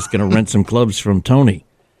 right. I'm just going to rent some clubs from Tony.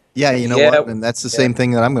 Yeah, you know what? And that's the same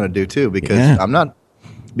thing that I'm going to do too, because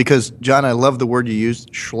because John, I love the word you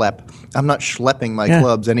used, schlep. I'm not schlepping my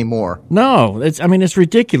clubs anymore. No, it's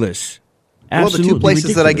ridiculous. Absolutely the two places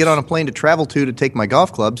ridiculous. that I get on a plane to travel to take my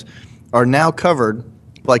golf clubs are now covered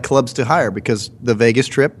by ClubsToHire, because the Vegas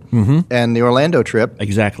trip and the Orlando trip,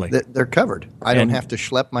 they're covered. I don't have to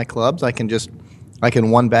schlep my clubs. I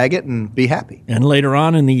can one bag it and be happy. And later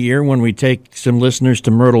on in the year, when we take some listeners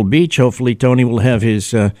to Myrtle Beach, hopefully Tony will have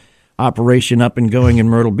his operation up and going in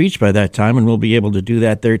Myrtle Beach by that time, and we'll be able to do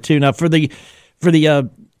that there too. Now, for the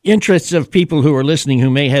interests of people who are listening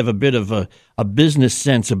who may have a bit of a business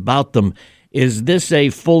sense about them, is this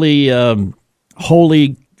a fully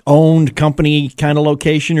wholly owned company kind of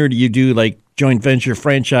location, or do you do like joint venture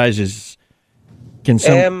franchises? Can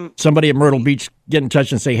somebody at Myrtle Beach get in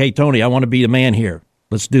touch and say, hey, Tony, I want to be the man here.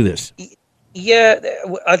 Let's do this. Yeah,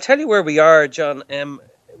 I'll tell you where we are, John.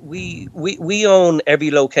 We own every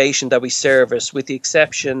location that we service, with the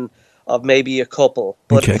exception of maybe a couple.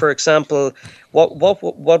 But for example,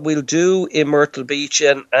 what we'll do in Myrtle Beach,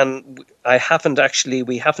 and we haven't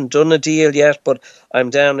done a deal yet, but I'm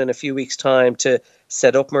down in a few weeks' time to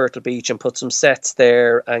set up Myrtle Beach and put some sets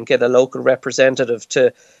there and get a local representative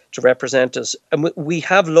to represent us. And we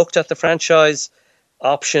have looked at the franchise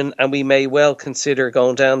option, and we may well consider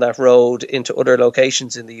going down that road into other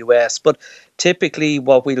locations in the US. But typically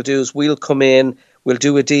what we'll do is we'll come in, we'll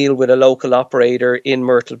do a deal with a local operator in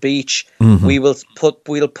Myrtle Beach. Mm-hmm.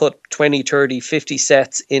 We'll put 20, 30, 50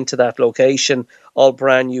 sets into that location, all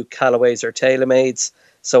brand new Callaways or TaylorMades.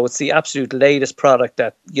 So it's the absolute latest product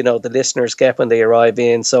that, the listeners get when they arrive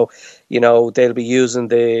in. So, they'll be using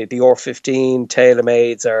the R15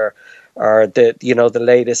 TaylorMades or the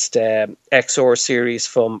latest XR series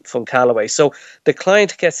from Callaway. So the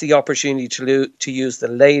client gets the opportunity to use the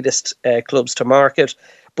latest clubs to market.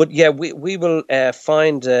 But yeah, we will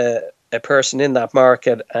find a person in that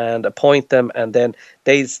market and appoint them, and then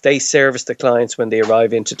they service the clients when they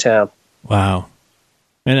arrive into town. Wow.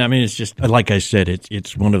 And I mean, it's just, like I said,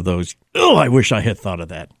 it's one of those, I wish I had thought of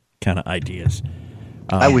that kind of ideas.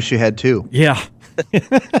 I wish you had too. Yeah.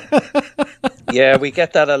 Yeah, we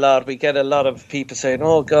get that a lot. We get a lot of people saying,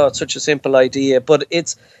 "Oh God, such a simple idea," but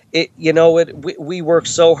we work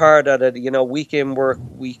so hard at it. Week in,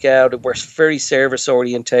 week out. We're very service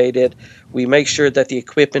orientated. We make sure that the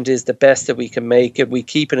equipment is the best that we can make it. We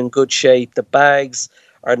keep it in good shape. The bags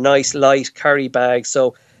are nice, light carry bags,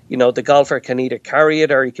 so the golfer can either carry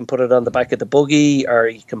it, or he can put it on the back of the buggy, or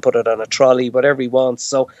he can put it on a trolley, whatever he wants.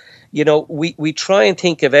 So, we try and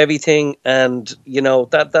think of everything, and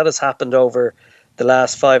that has happened over the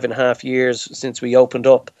last 5.5 years since we opened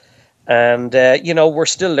up, and we're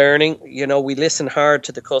still learning. We listen hard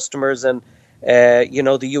to the customers, and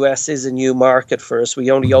the US is a new market for us.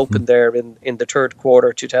 We only opened there in the third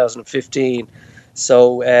quarter 2015.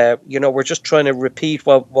 So, we're just trying to repeat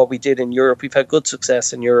what we did in Europe. We've had good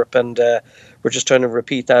success in Europe, and we're just trying to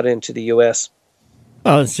repeat that into the US.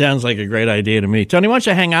 Oh, it sounds like a great idea to me. Tony, why don't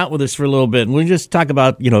you hang out with us for a little bit, and we'll just talk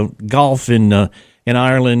about, golf in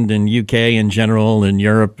Ireland and UK in general and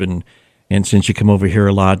Europe, and since you come over here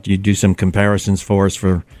a lot, you do some comparisons for us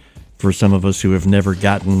for some of us who have never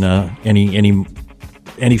gotten any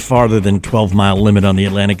farther than 12-mile limit on the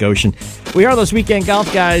Atlantic Ocean. We are those weekend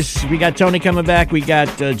golf guys. We got Tony coming back. We got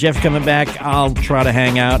Jeff coming back. I'll try to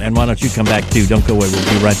hang out, and why don't you come back too? Don't go away.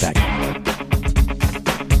 We'll be right back.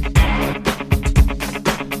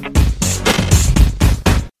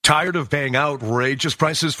 Tired of paying outrageous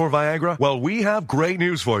prices for Viagra? Well, we have great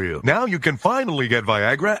news for you. Now you can finally get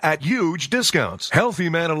Viagra at huge discounts. Healthy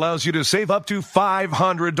Man allows you to save up to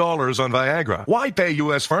 $500 on Viagra. Why pay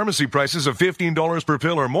U.S. pharmacy prices of $15 per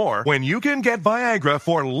pill or more when you can get Viagra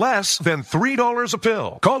for less than $3 a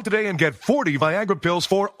pill? Call today and get 40 Viagra pills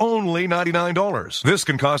for only $99. This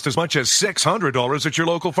can cost as much as $600 at your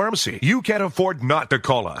local pharmacy. You can't afford not to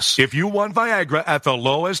call us. If you want Viagra at the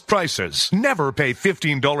lowest prices, never pay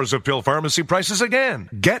 $15 a pill pharmacy prices again.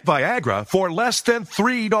 Get Viagra for less than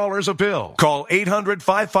 $3 a pill. Call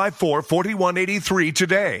 800-554-4183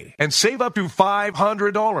 today and save up to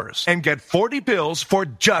 $500 and get 40 pills for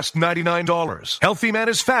just $99. Healthy Man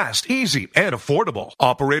is fast, easy, and affordable.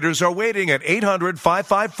 Operators are waiting at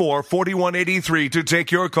 800-554-4183 to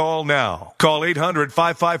take your call now. Call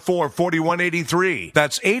 800-554-4183.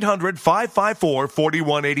 That's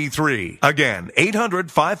 800-554-4183. Again,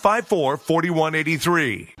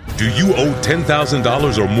 800-554-4183. Do you owe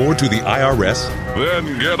 $10,000 or more to the IRS?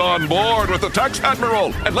 Then get on board with the Tax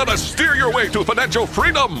Admiral and let us steer your way to financial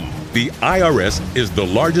freedom. The IRS is the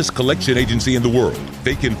largest collection agency in the world.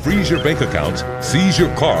 They can freeze your bank accounts, seize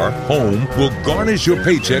your car, home, will garnish your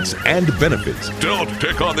paychecks and benefits. Don't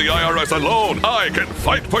take on the IRS alone. I can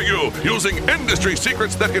fight for you using industry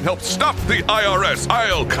secrets that can help stop the IRS.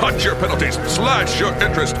 I'll cut your penalties, slash your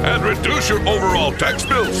interest, and reduce your overall tax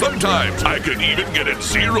bill. Sometimes I can even get it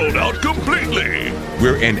zeroed out completely.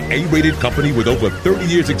 We're an A-rated company with over 30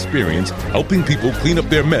 years experience helping people clean up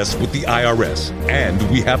their mess with the IRS. And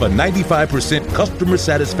we have a 95% customer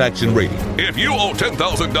satisfaction rating. If you owe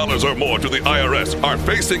 $10,000 or more to the IRS, are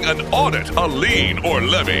facing an audit, a lien, or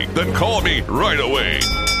levy, then call me right away.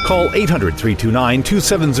 Call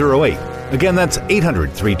 800-329-2708. Again, that's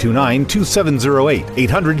 800-329-2708.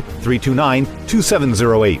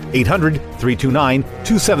 800-329-2708.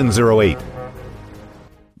 800-329-2708.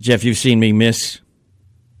 Jeff, you've seen me miss.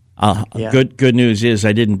 Yeah. Good news is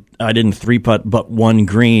I didn't three-putt but one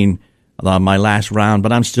green my last round,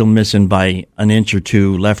 but I'm still missing by an inch or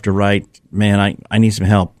two left or right. Man, I need some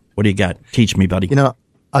help. What do you got? Teach me, buddy.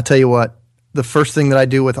 I'll tell you what. The first thing that I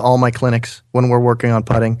do with all my clinics when we're working on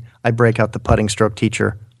putting, I break out the putting stroke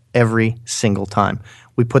teacher every single time.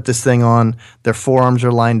 We put this thing on. Their forearms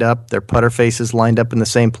are lined up. Their putter faces lined up in the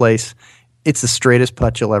same place. It's the straightest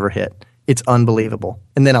putt you'll ever hit. It's unbelievable.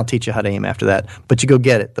 And then I'll teach you how to aim after that. But you go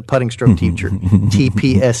get it. The putting stroke teacher,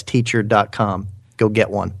 tpsteacher.com. Go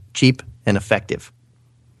get one. Cheap and effective.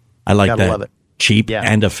 I like Gotta that. love it. Cheap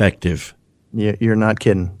and effective. You're not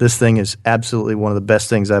kidding. This thing is absolutely one of the best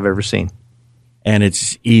things I've ever seen. And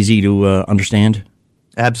it's easy to understand?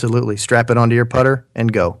 Absolutely. Strap it onto your putter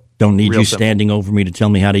and go. Don't need Real you simple. standing over me to tell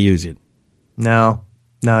me how to use it. No,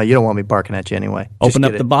 you don't want me barking at you anyway. Just Open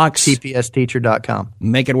up get the it. box. tpsteacher.com.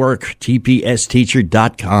 Make it work.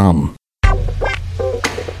 tpsteacher.com.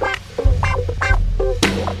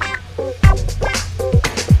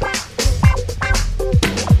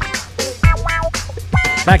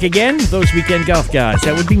 Back again, those weekend golf guys.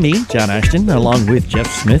 That would be me, John Ashton, along with Jeff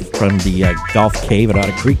Smith from the Golf Cave at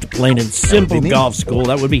Otter Creek, the Plain and Simple Golf School.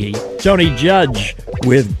 That would be he. Tony Judge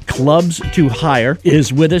with ClubsToHire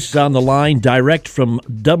is with us on the line direct from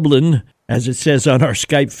Dublin, as it says on our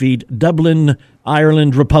Skype feed, Dublin,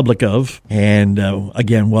 Ireland, Republic of. And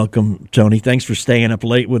again, welcome, Tony. Thanks for staying up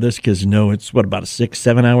late with us because, it's, about a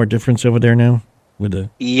 6-7 hour difference over there now?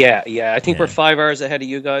 Yeah. I think we're 5 hours ahead of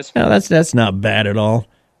you guys. No, that's not bad at all.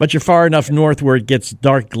 But you're far enough north where it gets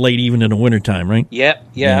dark late even in the wintertime, right? Yeah,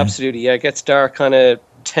 absolutely. Yeah, it gets dark kind of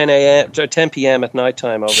 10 p.m. at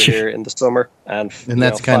nighttime over here in the summer. And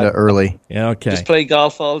that's kind of early. Yeah, okay. Just play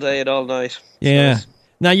golf all day and all night. Yeah. So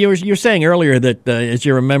now, you were saying earlier that as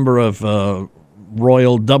you're a member of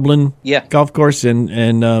Royal Dublin Golf Course,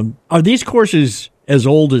 and are these courses as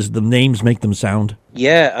old as the names make them sound?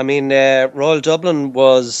 Yeah, I mean, Royal Dublin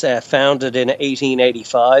was founded in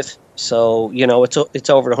 1885, so, it's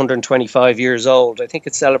over 125 years old. I think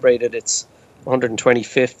it celebrated its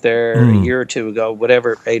 125th there a year or two ago,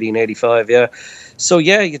 whatever, 1885, yeah. So,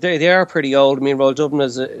 yeah, they are pretty old. I mean, Royal Dublin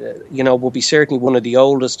is, will be certainly one of the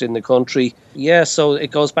oldest in the country. Yeah, so it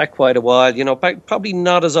goes back quite a while, probably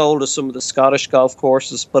not as old as some of the Scottish golf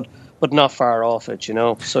courses, but not far off it,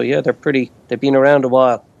 So, yeah, they've been around a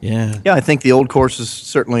while. Yeah. Yeah, I think the old course is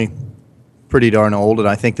certainly pretty darn old, and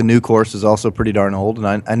I think the new course is also pretty darn old.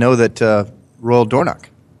 And I know that Royal Dornoch,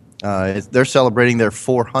 they're celebrating their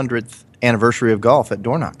 400th anniversary of golf at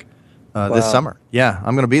Dornoch this summer. Yeah,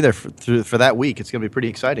 I'm going to be there for that week. It's going to be pretty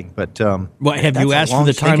exciting. But have you asked for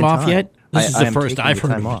the time off yet? This is the first I've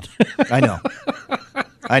heard of it.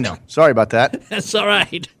 I know. Sorry about that. That's all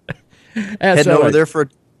right. Heading over there for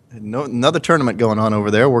another tournament going on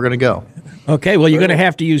over there. We're going to go. Okay, well, you're going to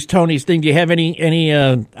have to use Tony's thing. Do you have any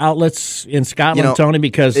outlets in Scotland, Tony?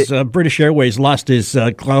 Because British Airways lost his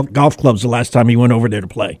golf clubs the last time he went over there to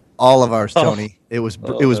play. All of ours, Tony. It was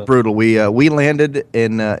brutal. We landed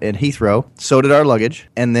in Heathrow. So did our luggage,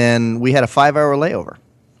 and then we had a 5-hour layover.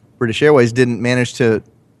 British Airways didn't manage to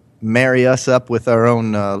marry us up with our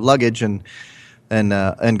own luggage and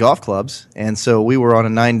golf clubs, and so we were on a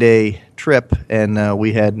 9-day trip, and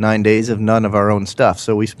we had 9 days of none of our own stuff.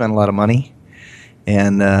 So we spent a lot of money,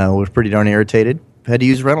 and was pretty darn irritated. Had to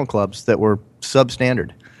use rental clubs that were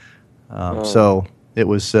substandard. So it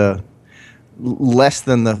was less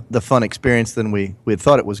than the fun experience than we had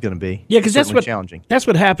thought it was going to be. Yeah, because that's what challenging. That's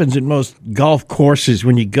what happens in most golf courses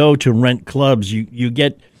when you go to rent clubs. You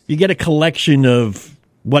get a collection of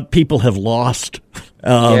what people have lost.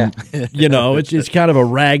 It's kind of a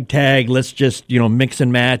ragtag. Let's just mix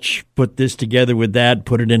and match, put this together with that,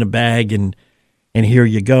 put it in a bag, and here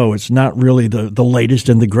you go. It's not really the latest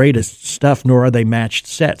and the greatest stuff, nor are they matched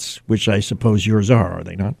sets, which I suppose yours are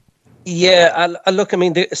they not? Yeah, look, I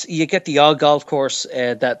mean, you get the odd golf course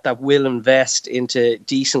that will invest into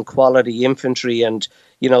decent quality infantry, and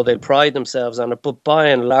they'll pride themselves on it. But by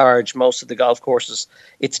and large, most of the golf courses,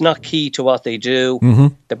 it's not key to what they do. Mm-hmm.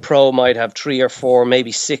 The pro might have 3 or 4,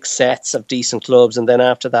 maybe 6 sets of decent clubs, and then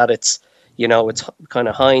after that, it's kind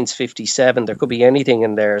of Heinz 57. There could be anything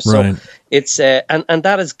in there. So right. It's and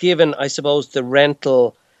that has given, I suppose, the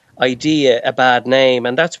rental idea a bad name,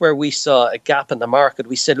 and that's where we saw a gap in the market.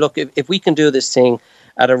 We said, look, if we can do this thing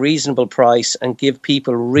at a reasonable price and give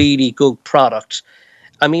people really good product,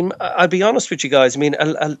 I mean, I'll be honest with you guys, I mean,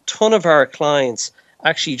 a ton of our clients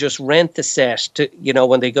actually just rent the set to,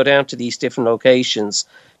 when they go down to these different locations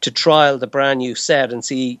to trial the brand new set and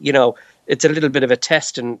see, it's a little bit of a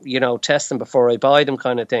test and, test them before I buy them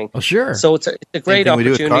kind of thing. Oh, sure. So it's a great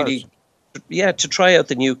opportunity, to try out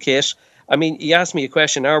the new kit. I mean, you asked me a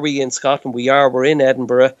question, are we in Scotland? We are. We're in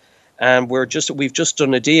Edinburgh, and we've just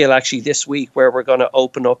done a deal actually this week where we're going to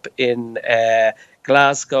open up in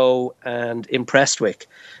Glasgow and in Prestwick.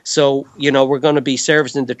 So, we're going to be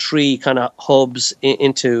servicing the 3 kind of hubs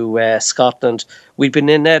into Scotland. We've been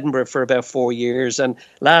in Edinburgh for about 4 years, and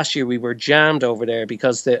last year we were jammed over there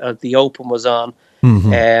because the Open was on.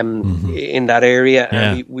 in that area,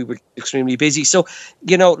 and we were extremely busy. So,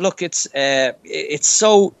 look, it's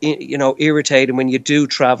so, irritating when you do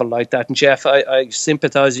travel like that. And Jeff, I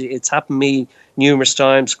sympathise. It's happened to me numerous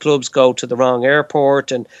times. Clubs go to the wrong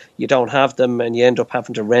airport and you don't have them, and you end up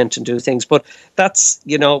having to rent and do things. But that's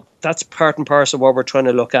part and parcel of what we're trying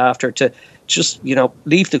to look after, to just,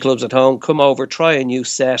 leave the clubs at home, come over, try a new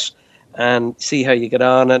set and see how you get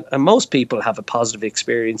on. And most people have a positive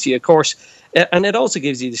experience. Of course, and it also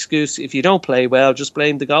gives you the excuse, if you don't play well, just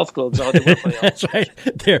blame the golf clubs. That's right.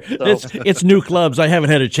 It's new clubs. I haven't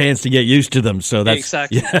had a chance to get used to them. So that's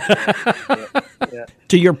exactly. Yeah.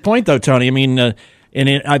 To your point, though, Tony, I mean, I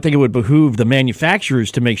think it would behoove the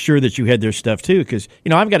manufacturers to make sure that you had their stuff, too, because,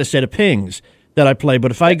 I've got a set of pings that I play,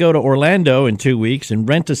 but if I go to Orlando in 2 weeks and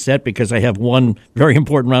rent a set because I have one very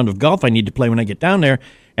important round of golf I need to play when I get down there,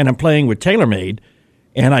 and I'm playing with TaylorMade,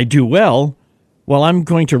 and I do well, I'm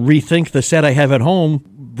going to rethink the set I have at home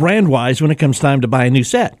brand-wise when it comes time to buy a new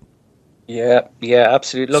set. Yeah,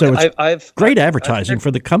 absolutely. Look, so I've great advertising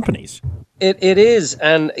for the companies. It is,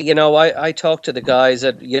 and I talk to the guys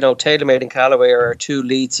at TaylorMade and Callaway are our two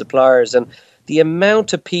lead suppliers, and the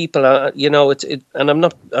amount of people, and I'm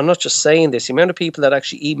not just saying this, the amount of people that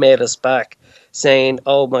actually email us back saying,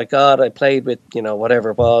 "Oh my God, I played with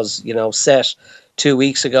whatever it was, set 2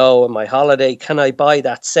 weeks ago on my holiday. Can I buy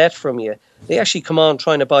that set from you?" They actually come on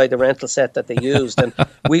trying to buy the rental set that they used, and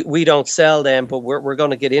we don't sell them, but we're going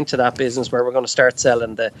to get into that business where we're going to start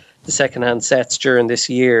selling the secondhand sets during this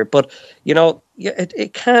year. But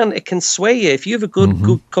it can sway you if you have a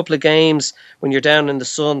good couple of games when you're down in the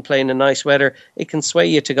sun playing in nice weather. It can sway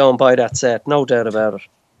you to go and buy that set, no doubt about it.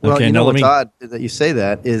 Well, what's odd that you say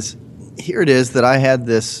that is, here it is that I had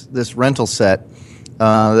this rental set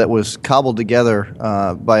that was cobbled together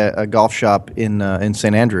by a golf shop in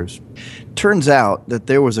St. Andrews. Turns out that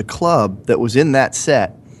there was a club that was in that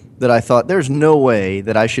set that I thought, there's no way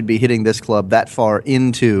that I should be hitting this club that far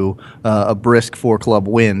into a brisk 4-club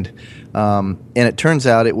wind. And it turns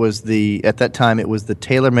out at that time it was the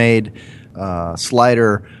TaylorMade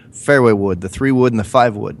slider fairway wood, the 3-wood and the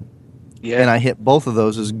 5-wood. Yeah. And I hit both of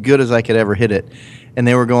those as good as I could ever hit it. And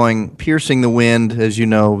they were going piercing the wind, as you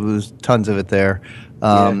know, there's tons of it there.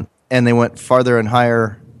 And they went farther and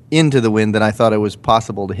higher into the wind than I thought it was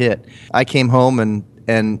possible to hit. I came home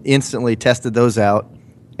and instantly tested those out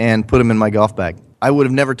and put them in my golf bag. I would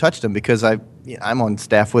have never touched them because I'm on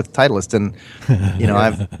staff with Titleist, and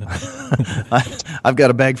I've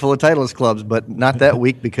got a bag full of Titleist clubs, but not that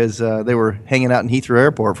week because they were hanging out in Heathrow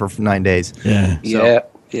Airport for 9 days. Yeah. So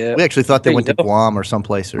we actually thought they went to Guam or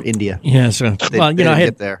someplace, or India. Yeah. So I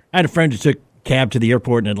had a friend who took cab to the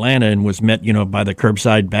airport in Atlanta and was met, by the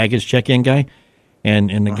curbside baggage check-in guy.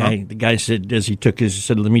 And the guy said, as he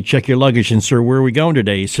said, "Let me check your luggage." And, "Sir, where are we going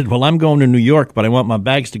today?" He said, "Well, I'm going to New York, but I want my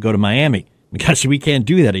bags to go to Miami." The guy said, "We can't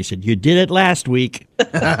do that." He said, "You did it last week."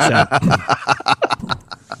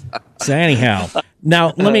 So anyhow,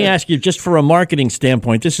 now let me ask you, just for a marketing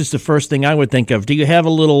standpoint, this is the first thing I would think of. Do you have a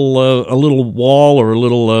little wall or a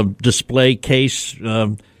little display case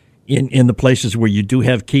in the places where you do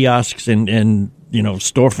have kiosks and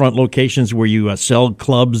storefront locations where you sell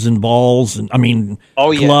clubs and balls and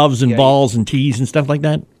gloves and balls and tees and stuff like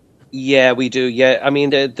that? Yeah, we do. Yeah, I mean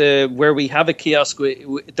the where we have a kiosk,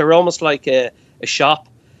 they're almost like a shop.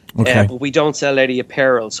 Okay. But we don't sell any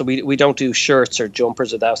apparel, so we don't do shirts or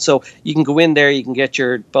jumpers or that. So you can go in there, you can get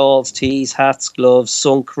your balls, tees, hats, gloves,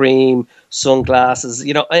 sun cream, sunglasses,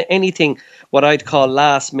 anything what I'd call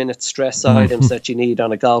last minute stress items that you need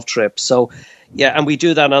on a golf trip. So yeah, and we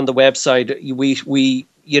do that on the website. We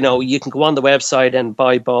you can go on the website and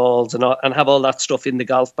buy balls and have all that stuff in the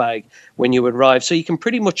golf bag when you arrive. So you can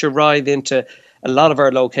pretty much arrive into a lot of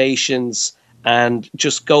our locations and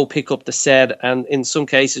just go pick up the set. And in some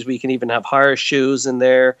cases, we can even have hire shoes in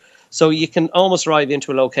there. So you can almost arrive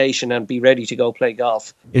into a location and be ready to go play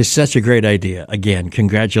golf. It's such a great idea. Again,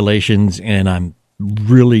 congratulations. And I'm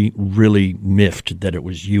really, really miffed that it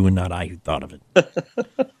was you and not I who thought of it.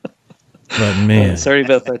 But man. Sorry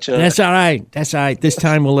about that, John. That's all right. This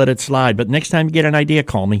time we'll let it slide. But next time you get an idea,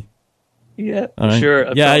 call me. Yeah, right. Sure.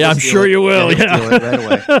 I'm sure you will. Yeah. Right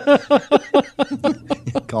away.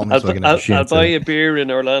 Call me so I can have a chance. I'll buy you a beer in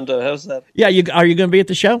Orlando. How's that? Yeah, are you going to be at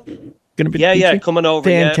the show? Going to be? Yeah, coming over.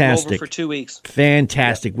 Fantastic. Yeah, over for 2 weeks.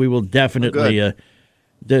 Fantastic. Yeah. We will definitely.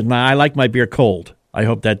 I like my beer cold. I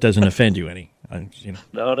hope that doesn't offend you any.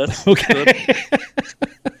 No, that's okay. Good.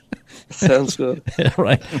 Sounds good. All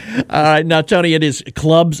right. All right. Now, Tony, it is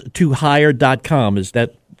ClubsToHire.com. Is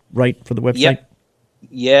that right for the website?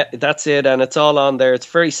 Yeah, that's it. And it's all on there. It's a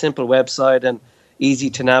very simple website. And, easy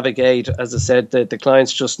to navigate. As I said, the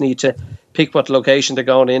clients just need to pick what location they're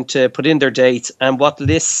going into, put in their dates, and what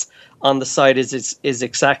lists on the site is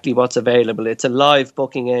exactly what's available. It's a live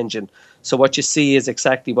booking engine. So what you see is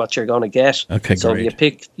exactly what you're going to get. Okay, so great. You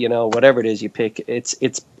pick, whatever it is you pick, it's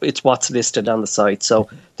what's listed on the site. So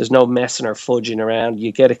there's no messing or fudging around.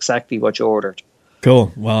 You get exactly what you ordered.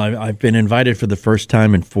 Cool. Well, I've been invited for the first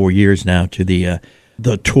time in 4 years now to the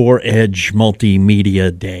Tour Edge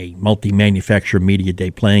Multimedia Day, Multi-Manufacturer Media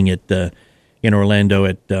Day, playing at in Orlando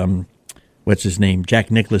at, what's his name,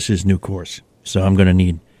 Jack Nicklaus's new course. So I'm going to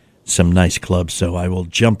need some nice clubs. So I will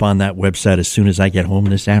jump on that website as soon as I get home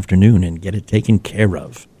this afternoon and get it taken care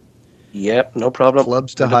of. Yep, no problem.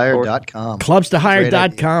 ClubsToHire.com.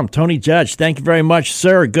 ClubsToHire.com. Tony Judge, thank you very much,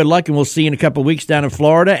 sir. Good luck, and we'll see you in a couple of weeks down in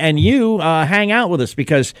Florida. And you hang out with us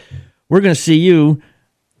because we're going to see you,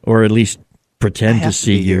 or at least pretend to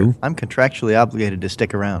see you. I'm contractually obligated to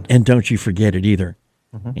stick around. And don't you forget it either.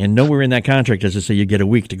 Mm-hmm. And nowhere in that contract does it say you get a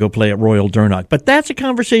week to go play at Royal Durnock. But that's a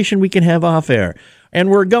conversation we can have off air. And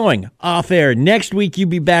we're going off air. Next week, you'll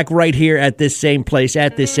be back right here at this same place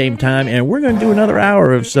at this same time. And we're going to do another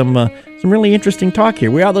hour of some really interesting talk here.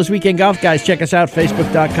 We are those Weekend Golf Guys. Check us out,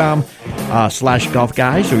 Facebook.com/Golf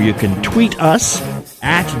Guys. Or you can tweet us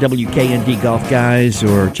at WKND Golf Guys.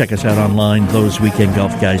 Or check us out online,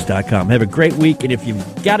 thoseweekendgolfguys.com. Have a great week. And if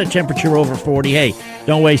you've got a temperature over 40, hey,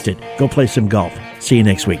 don't waste it. Go play some golf. See you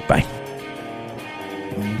next week. Bye.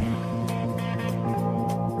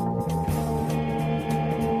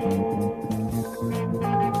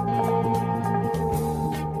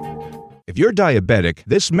 If you're diabetic,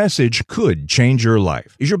 this message could change your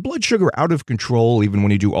life. Is your blood sugar out of control even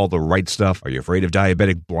when you do all the right stuff? Are you afraid of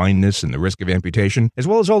diabetic blindness and the risk of amputation, as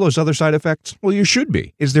well as all those other side effects? Well, you should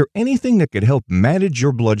be. Is there anything that could help manage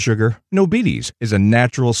your blood sugar? Nobides is a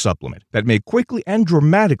natural supplement that may quickly and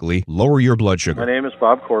dramatically lower your blood sugar. My name is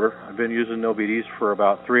Bob Corder. I've been using Nobides for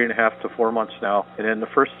about 3.5 to 4 months now. And in the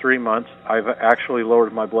first 3 months, I've actually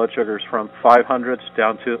lowered my blood sugars from 500s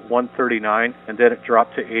down to 139, and then it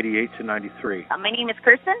dropped to 88 to 93. My name is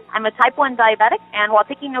Kirsten. I'm a type 1 diabetic, and while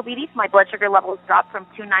taking Nobides, my blood sugar levels dropped from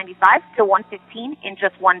 295 to 115 in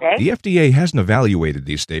just 1 day. The FDA hasn't evaluated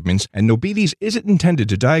these statements, and Nobides isn't intended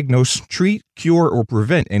to diagnose, treat, cure, or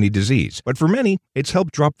prevent any disease. But for many, it's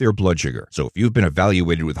helped drop their blood sugar. So if you've been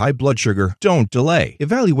evaluated with high blood sugar, don't delay.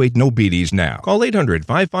 Evaluate Nobides now. Call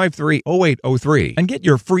 800-553-0803 and get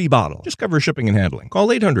your free bottle. Just cover shipping and handling. Call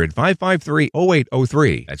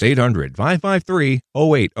 800-553-0803. That's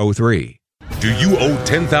 800-553-0803. Do you owe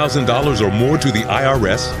 $10,000 or more to the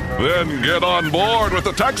IRS? Then get on board with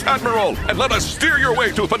the Tax Admiral and let us steer your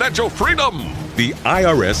way to financial freedom. The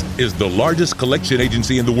IRS is the largest collection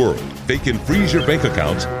agency in the world. They can freeze your bank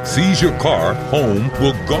accounts, seize your car, home,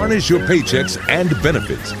 will garnish your paychecks and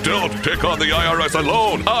benefits. Don't pick on the IRS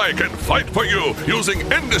alone. I can fight for you using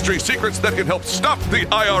industry secrets that can help stop the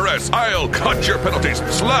IRS. I'll cut your penalties,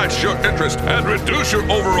 slash your interest, and reduce your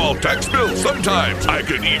overall tax bill. Sometimes I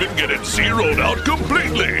can even get it zeroed out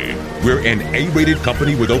completely. We're an A-rated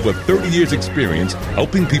company with over 30 years experience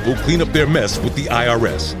helping people clean up their mess with the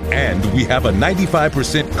IRS. And we have a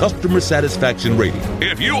 95% customer satisfaction rating.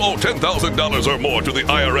 If you owe $10,000 or more to the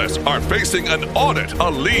IRS, are facing an audit, a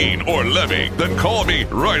lien, or levy, then call me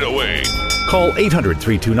right away. Call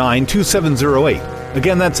 800-329-2708.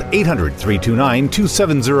 Again, that's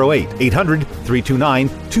 800-329-2708.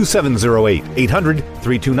 800-329-2708.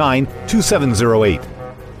 800-329-2708.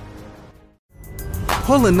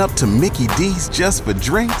 Pulling up to Mickey D's just for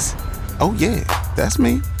drinks? Oh yeah, that's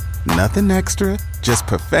me. Nothing extra, just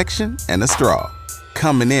perfection and a straw.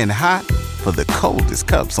 Coming in hot for the coldest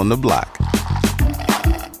cups on the block.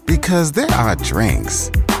 Because there are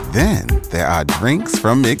drinks. Then there are drinks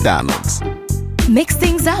from McDonald's. Mix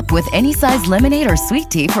things up with any size lemonade or sweet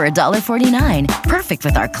tea for $1.49. Perfect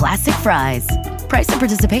with our classic fries. Price and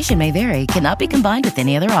participation may vary. Cannot be combined with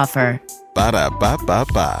any other offer.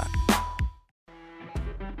 Ba-da-ba-ba-ba.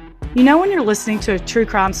 You know when you're listening to a true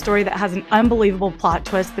crime story that has an unbelievable plot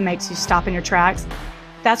twist that makes you stop in your tracks?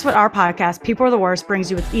 That's what our podcast, People Are the Worst, brings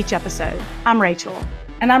you with each episode. I'm Rachel.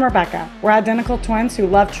 And I'm Rebecca. We're identical twins who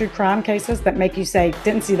love true crime cases that make you say,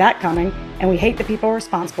 didn't see that coming, and we hate the people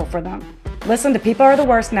responsible for them. Listen to People Are the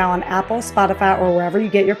Worst now on Apple, Spotify, or wherever you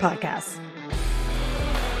get your podcasts.